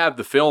still have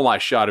the film I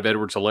shot of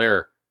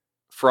Edwards-Helaire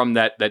from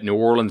that New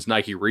Orleans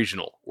Nike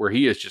Regional, where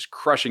he is just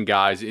crushing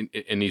guys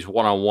in these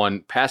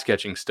one-on-one pass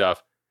catching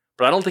stuff.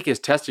 But I don't think his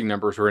testing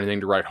numbers are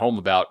anything to write home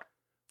about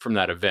from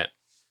that event.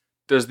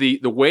 Does the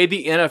way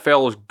the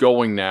NFL is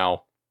going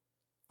now,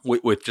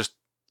 with just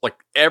like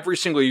every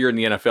single year in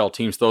the NFL,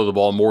 teams throw the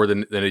ball more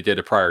than they did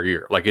the prior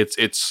year. Like,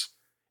 it's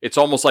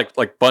almost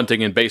like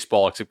bunting in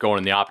baseball, except going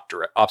in the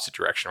opposite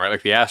direction, right?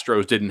 Like, the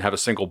Astros didn't have a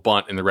single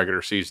bunt in the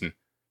regular season,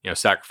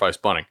 sacrifice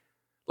bunting.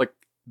 Like,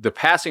 the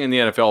passing in the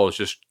NFL is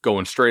just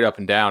going straight up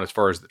and down as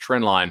far as the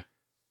trend line.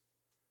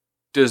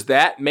 Does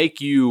that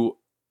make you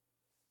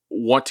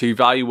want to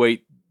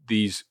evaluate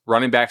these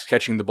running backs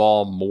catching the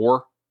ball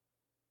more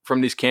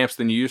from these camps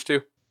than you used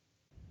to?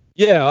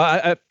 Yeah,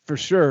 I for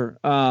sure.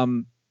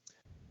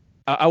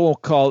 I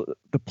won't call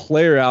the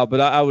player out,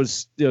 but I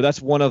was,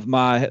 that's one of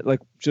my,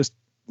 like, just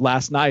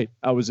last night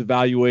I was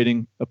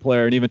evaluating a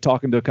player and even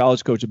talking to a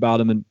college coach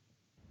about him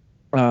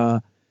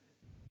and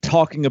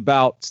talking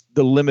about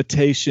the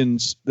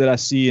limitations that I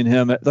see in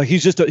him. Like,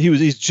 he's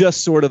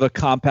just sort of a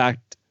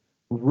compact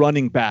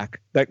running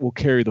back that will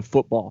carry the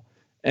football.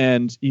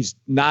 And he's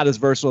not as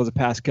versatile as a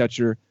pass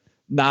catcher,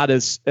 not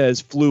as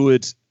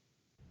fluid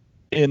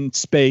in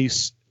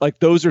space. Like,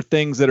 those are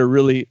things that are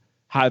really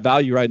high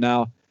value right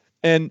now.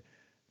 And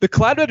the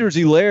Clyde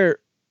Edwards-Helaire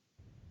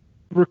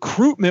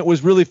recruitment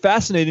was really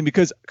fascinating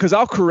because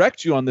I'll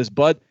correct you on this,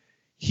 bud.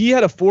 He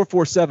had a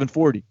 4.47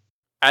 40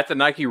 at the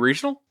Nike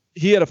Regional.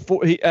 He had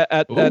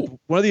at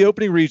one of the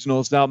opening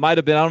regionals. Now, it might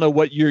have been, I don't know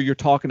what year you're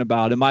talking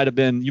about. It might have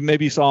been, you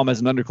maybe saw him as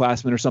an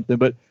underclassman or something,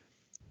 but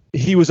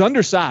he was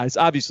undersized.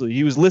 Obviously,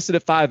 he was listed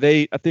at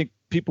 5'8". I think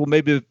people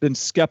maybe have been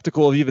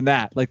skeptical of even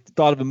that, like,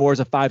 thought of him more as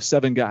a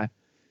 5'7" guy.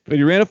 But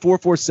he ran a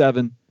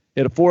 4.47.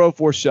 He had a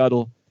 4.04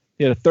 shuttle.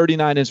 He had a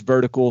 39-inch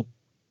vertical.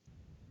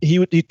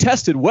 He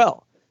tested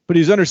well, but he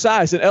was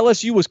undersized. And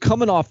LSU was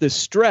coming off this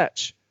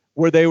stretch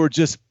where they were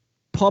just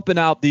pumping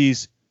out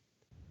these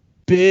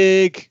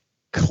big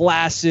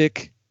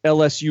classic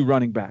LSU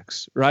running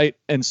backs, right?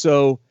 And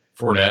so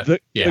Fournette,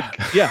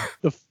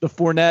 the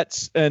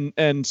Fournettes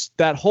and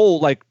that whole,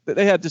 like,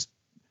 they had just,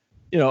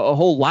 a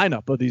whole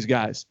lineup of these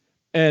guys.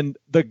 And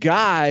they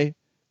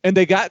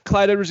got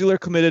Clyde Edwards-Helaire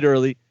committed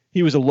early.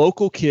 He was a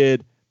local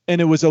kid, and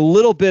it was a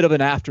little bit of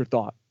an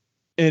afterthought.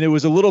 And it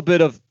was a little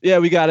bit of,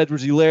 we got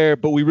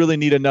Edwards-Helaire, but we really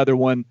need another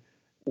one.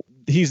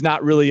 He's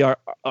not really an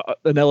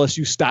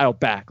LSU style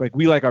back. Like,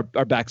 we like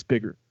our backs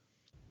bigger.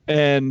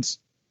 And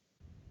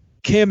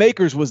Cam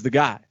Akers was the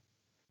guy.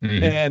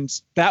 Mm-hmm.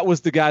 And that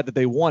was the guy that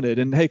they wanted.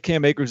 And hey,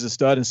 Cam Akers is a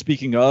stud. And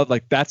speaking of,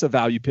 like, that's a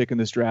value pick in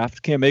this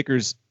draft. Cam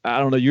Akers, I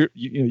don't know,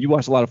 you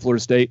watch a lot of Florida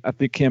State. I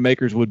think Cam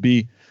Akers would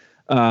be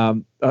a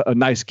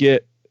nice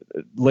get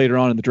later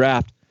on in the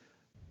draft.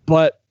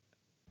 But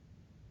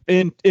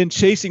in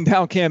chasing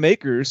down Cam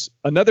Akers,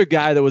 another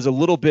guy that was a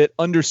little bit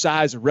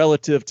undersized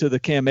relative to the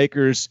Cam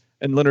Akers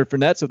and Leonard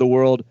Fournettes of the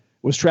world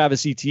was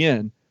Travis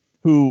Etienne,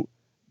 who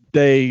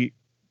they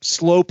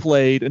slow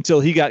played until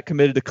he got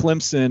committed to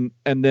Clemson,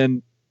 and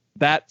then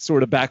that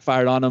sort of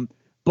backfired on him.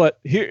 But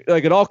here,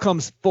 like, it all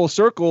comes full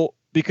circle,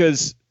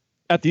 because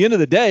at the end of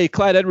the day,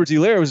 Clyde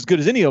Edwards-Helaire was as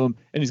good as any of them,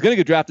 and he's going to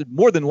get drafted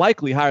more than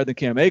likely higher than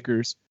Cam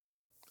Akers.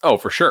 Oh,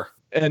 for sure.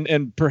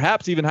 And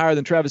perhaps even higher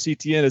than Travis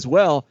Etienne as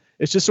well.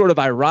 It's just sort of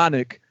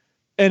ironic.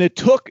 And it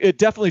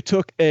definitely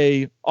took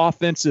a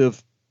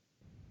offensive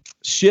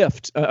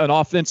shift, an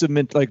offensive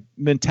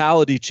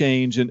mentality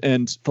change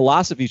and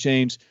philosophy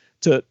change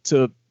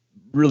to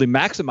really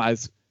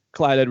maximize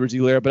Clyde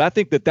Edwards-Helaire. But I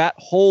think that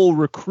whole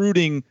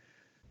recruiting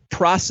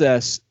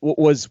process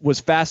was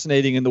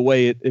fascinating in the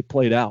way it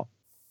played out.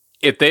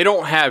 If they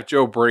don't have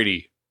Joe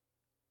Brady,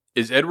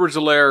 is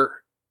Edwards-Helaire,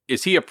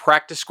 is he a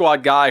practice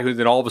squad guy who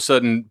then all of a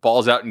sudden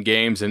balls out in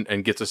games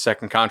and gets a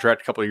second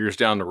contract a couple of years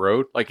down the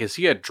road? Like, is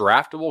he a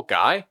draftable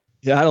guy?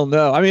 Yeah, I don't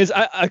know. I mean,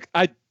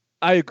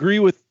 I agree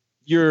with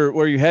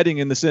where you're heading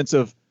in the sense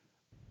of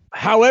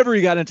however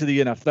he got into the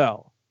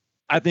NFL.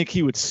 I think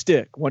he would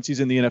stick once he's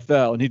in the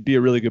NFL, and he'd be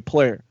a really good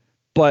player.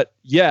 But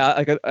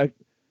yeah,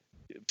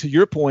 to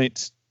your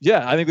point,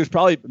 yeah, I think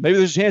maybe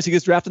there's a chance he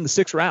gets drafted in the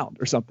 6th round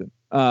or something.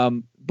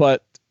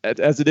 But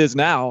as it is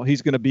now,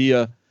 he's going to be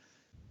a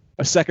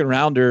second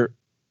rounder,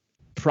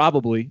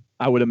 probably,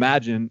 I would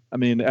imagine. I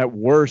mean, at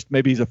worst,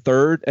 maybe he's a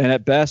 3rd, and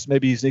at best,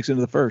 maybe he sneaks into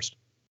the 1st.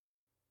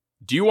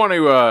 Do you want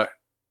to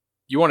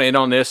end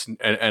on this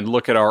and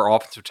look at our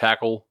offensive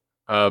tackle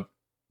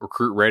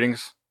recruit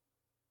ratings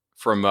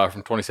from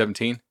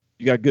 2017?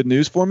 You got good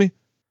news for me?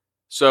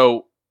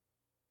 So,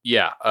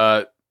 yeah,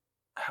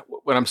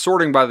 when I'm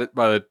sorting by the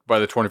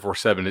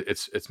 24/7,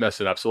 it's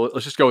messing up. So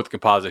let's just go with the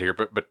composite here.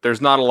 But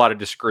there's not a lot of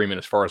disagreement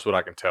as far as what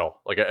I can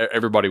tell. Like,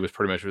 everybody was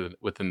pretty much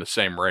within the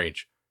same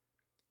range.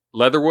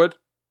 Leatherwood,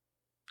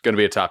 going to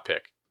be a top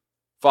pick.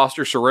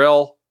 Foster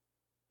Sarell,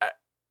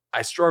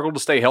 I struggled to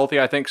stay healthy,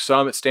 I think,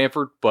 some at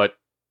Stanford, but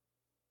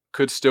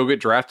could still get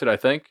drafted, I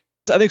think.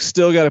 I think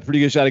still got a pretty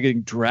good shot of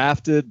getting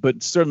drafted,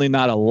 but certainly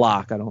not a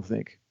lock, I don't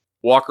think.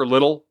 Walker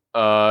Little,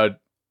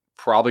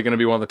 probably going to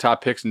be one of the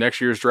top picks in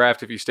next year's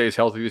draft if he stays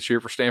healthy this year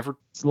for Stanford.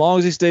 As long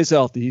as he stays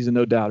healthy, he's a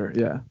no-doubter,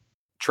 yeah.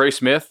 Trey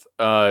Smith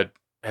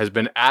has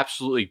been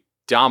absolutely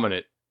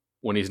dominant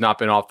when he's not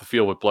been off the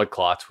field with blood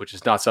clots, which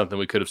is not something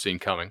we could have seen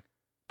coming.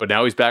 But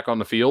now he's back on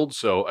the field,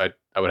 so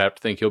I would have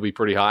to think he'll be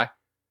pretty high.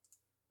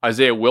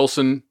 Isaiah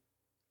Wilson,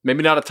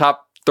 maybe not a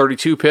top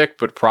 32 pick,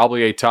 but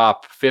probably a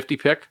top 50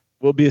 pick.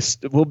 Will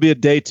be a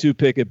day 2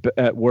 pick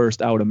at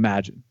worst, I would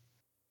imagine.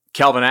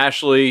 Calvin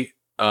Ashley,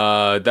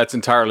 that's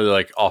entirely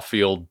like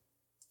off-field,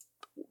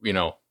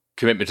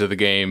 commitment to the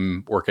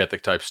game, work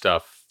ethic type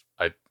stuff,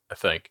 I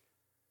think.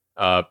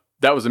 That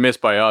was a miss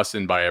by us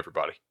and by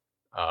everybody,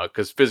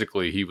 because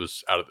physically he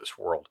was out of this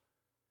world.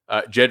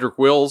 Jedrick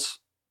Wills,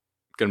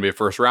 going to be a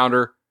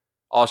first-rounder.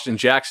 Austin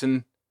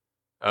Jackson,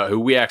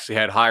 who we actually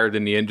had higher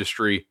than the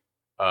industry,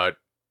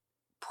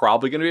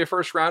 probably going to be a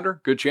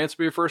first-rounder. Good chance to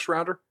be a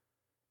first-rounder.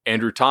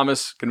 Andrew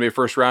Thomas, going to be a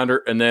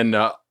first-rounder. And then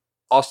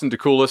Austin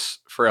DeCoulis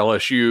for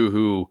LSU,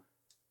 who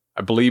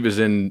I believe is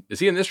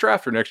he in this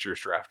draft or next year's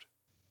draft?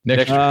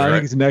 Next year, right? I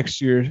think it's next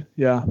year,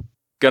 yeah.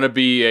 Going to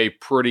be a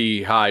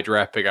pretty high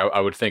draft pick, I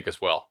would think, as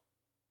well.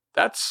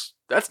 That's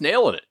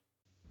nailing it.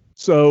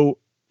 So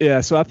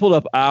I pulled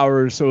up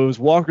ours. So it was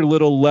Walker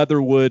Little,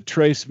 Leatherwood,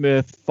 Trey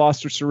Smith,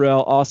 Foster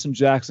Sarell, Austin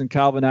Jackson,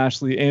 Calvin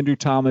Ashley, Andrew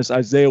Thomas,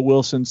 Isaiah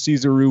Wilson,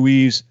 Cesar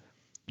Ruiz,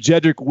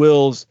 Jedrick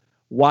Wills,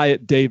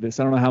 Wyatt Davis.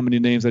 I don't know how many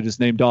names I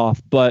just named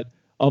off, but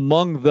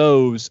among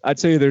those, I'd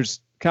say there's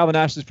Calvin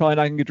Ashley's probably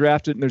not going to get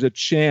drafted, and there's a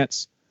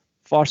chance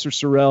Foster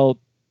Sarell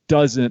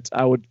doesn't,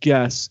 I would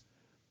guess.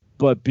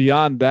 But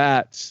beyond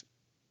that,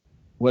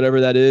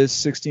 whatever that is,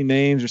 16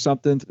 names or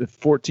something,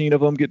 14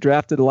 of them get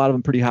drafted, a lot of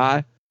them pretty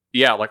high.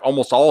 Yeah, like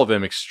almost all of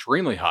them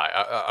extremely high,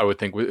 I would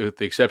think, with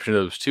the exception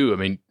of those two. I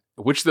mean,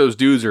 which of those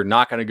dudes are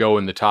not going to go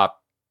in the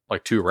top,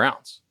 2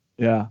 rounds?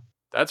 Yeah.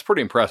 That's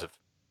pretty impressive.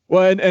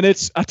 Well, and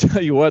it's, I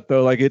tell you what,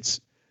 though, it's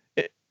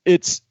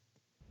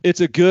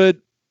a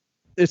good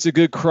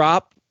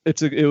crop.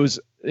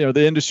 The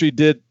industry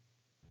did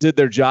did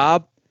their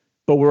job.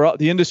 But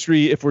the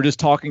industry, if we're just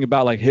talking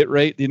about like hit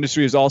rate, the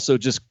industry is also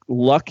just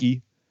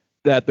lucky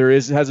that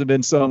hasn't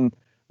been some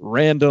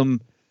random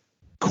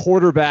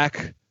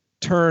quarterback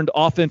turned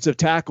offensive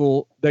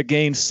tackle that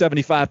gained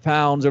 75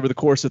 pounds over the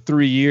course of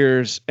 3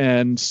 years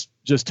and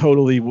just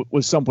totally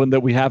was someone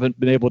that we haven't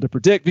been able to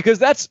predict, because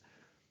that's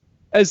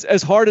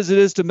as hard as it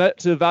is to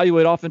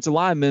evaluate offensive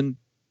linemen.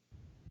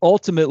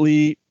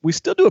 Ultimately, we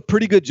still do a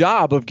pretty good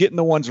job of getting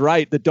the ones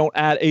right that don't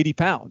add 80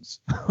 pounds.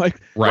 Like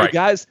right.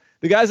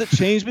 The guys that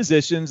change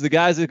positions, the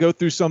guys that go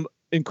through some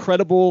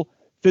incredible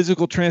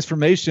physical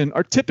transformation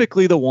are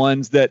typically the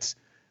ones that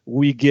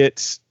we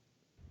get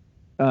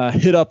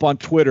hit up on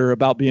Twitter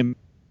about being.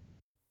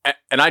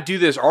 And I do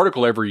this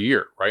article every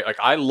year, right? Like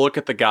I look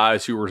at the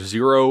guys who are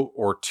 0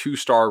 or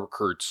 2-star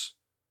recruits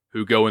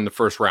who go in the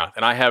first round.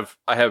 And I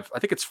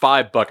think it's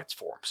 5 buckets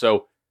for them.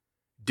 So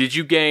did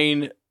you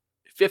gain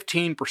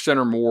 15%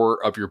 or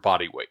more of your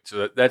body weight?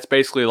 So that's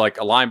basically like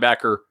a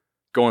linebacker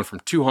going from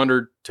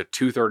 200 to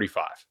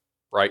 235,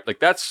 right? Like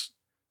that's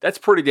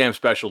pretty damn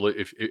special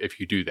if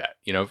you do that,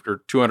 you know,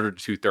 or 200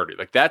 to 230.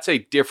 Like that's a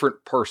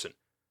different person.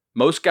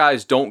 Most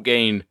guys don't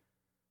gain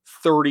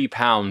 30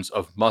 pounds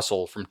of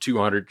muscle from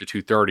 200 to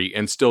 230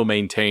 and still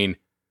maintain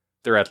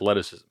their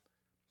athleticism.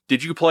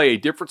 Did you play a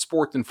different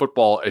sport than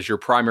football as your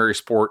primary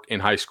sport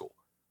in high school?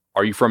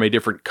 Are you from a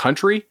different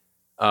country?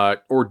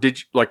 Or did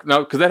you no,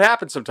 because that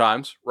happens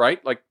sometimes, right?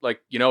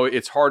 Like, you know,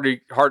 it's hard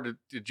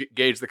to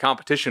gauge the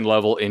competition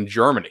level in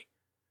Germany.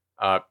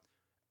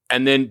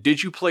 And then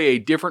did you play a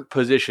different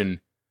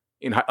position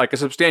like a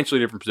substantially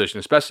different position,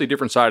 especially a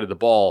different side of the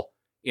ball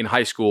in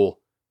high school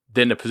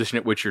than the position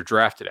at which you're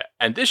drafted at?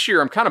 And this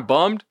year I'm kind of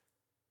bummed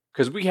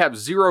because we have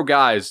 0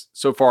 guys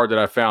so far that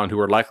I've found who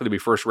are likely to be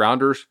first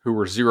rounders who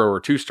were 0 or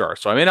 2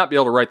 stars. So I may not be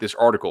able to write this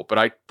article, but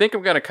I think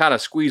I'm going to kind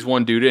of squeeze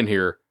one dude in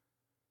here,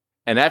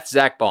 and that's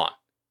Zach Bond,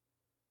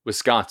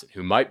 Wisconsin,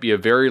 who might be a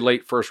very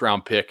late first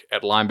round pick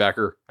at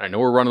linebacker. I know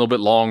we're running a little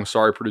bit long.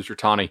 Sorry, producer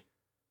Tani.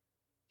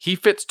 He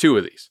fits 2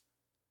 of these.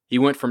 He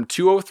went from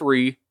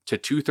 203 to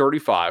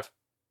 235.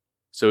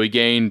 So he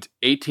gained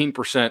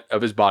 18%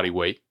 of his body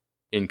weight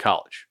in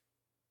college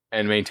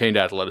and maintained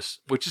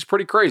athleticism, which is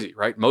pretty crazy,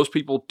 right? Most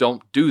people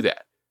don't do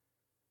that.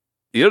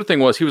 The other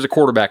thing was he was a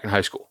quarterback in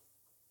high school.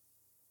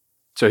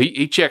 So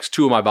he checks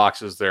 2 of my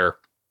boxes there.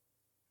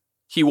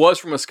 He was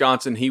from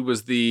Wisconsin. He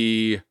was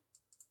the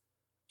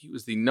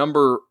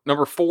number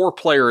 4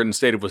 player in the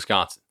state of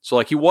Wisconsin. So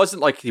he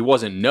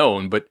wasn't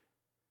known, but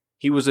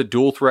he was a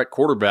dual threat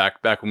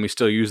quarterback back when we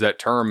still used that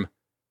term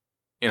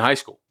in high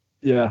school.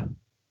 Yeah.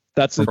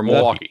 From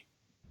Milwaukee.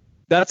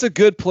 That's a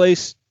good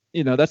place.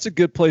 You know, that's a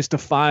good place to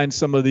find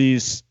some of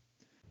these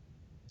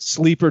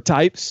sleeper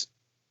types.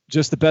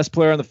 Just the best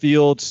player on the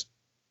field,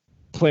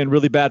 playing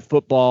really bad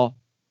football.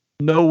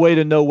 No way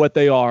to know what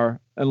they are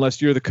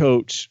unless you're the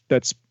coach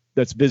that's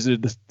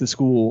visited the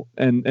school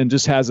and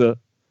just has an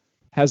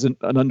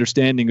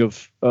understanding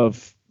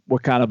of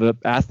what kind of an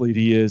athlete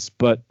he is.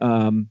 But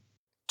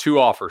 2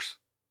 offers,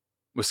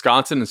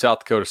 Wisconsin and South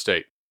Dakota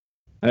State.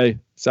 Hey,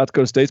 South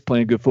Dakota State's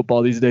playing good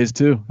football these days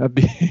too.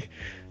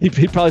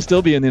 He'd probably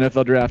still be in the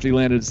NFL draft. He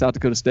landed at South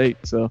Dakota State,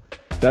 so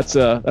that's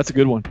a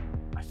good one.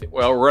 I think.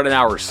 Well, we're at an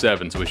hour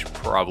 7, so we should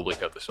probably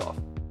cut this off.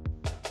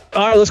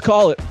 All right, let's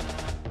call it.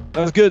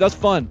 That was good. That's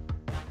fun.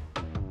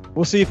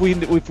 We'll see if we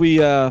we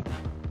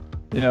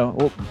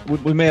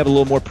may have a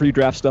little more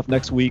pre-draft stuff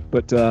next week,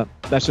 but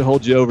that should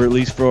hold you over at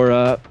least for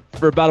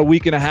about a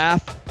week and a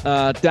half.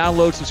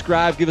 Download,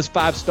 subscribe, give us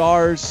 5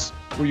 stars.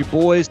 We're your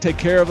boys. Take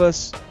care of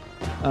us.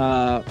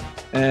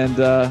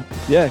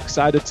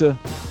 Excited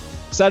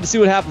to see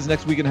what happens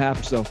next week and a half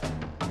or so.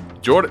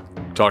 Jordan,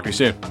 talk to you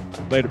soon.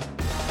 Later.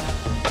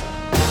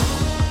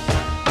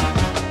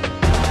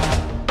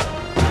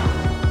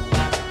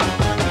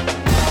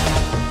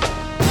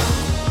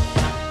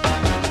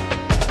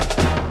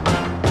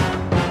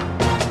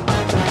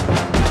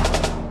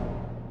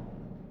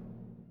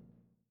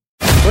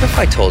 What if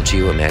I told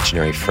you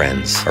imaginary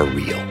friends are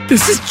real?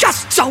 This is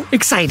just so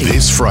exciting.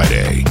 This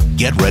Friday,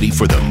 get ready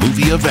for the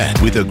movie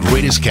event with the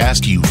greatest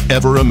cast you've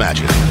ever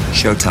imagined.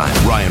 Showtime.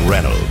 Ryan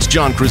Reynolds,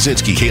 John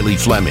Krasinski, Kaylee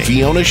Fleming,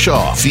 Fiona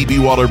Shaw, Phoebe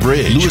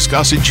Waller-Bridge, Louis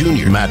Gossett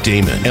Jr., Matt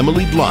Damon,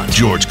 Emily Blunt,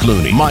 George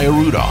Clooney, Maya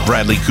Rudolph,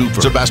 Bradley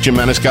Cooper, Sebastian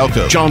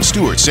Maniscalco, Jon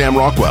Stewart, Sam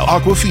Rockwell,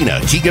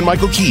 Awkwafina,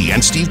 Keegan-Michael Key,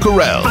 and Steve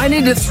Carell. I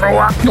need to throw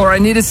up or I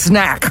need a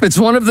snack. It's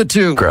one of the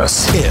 2.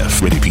 Gross.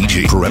 If. Rated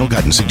PG. Parental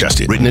guidance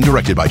suggested. Written and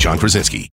directed by John Krasinski.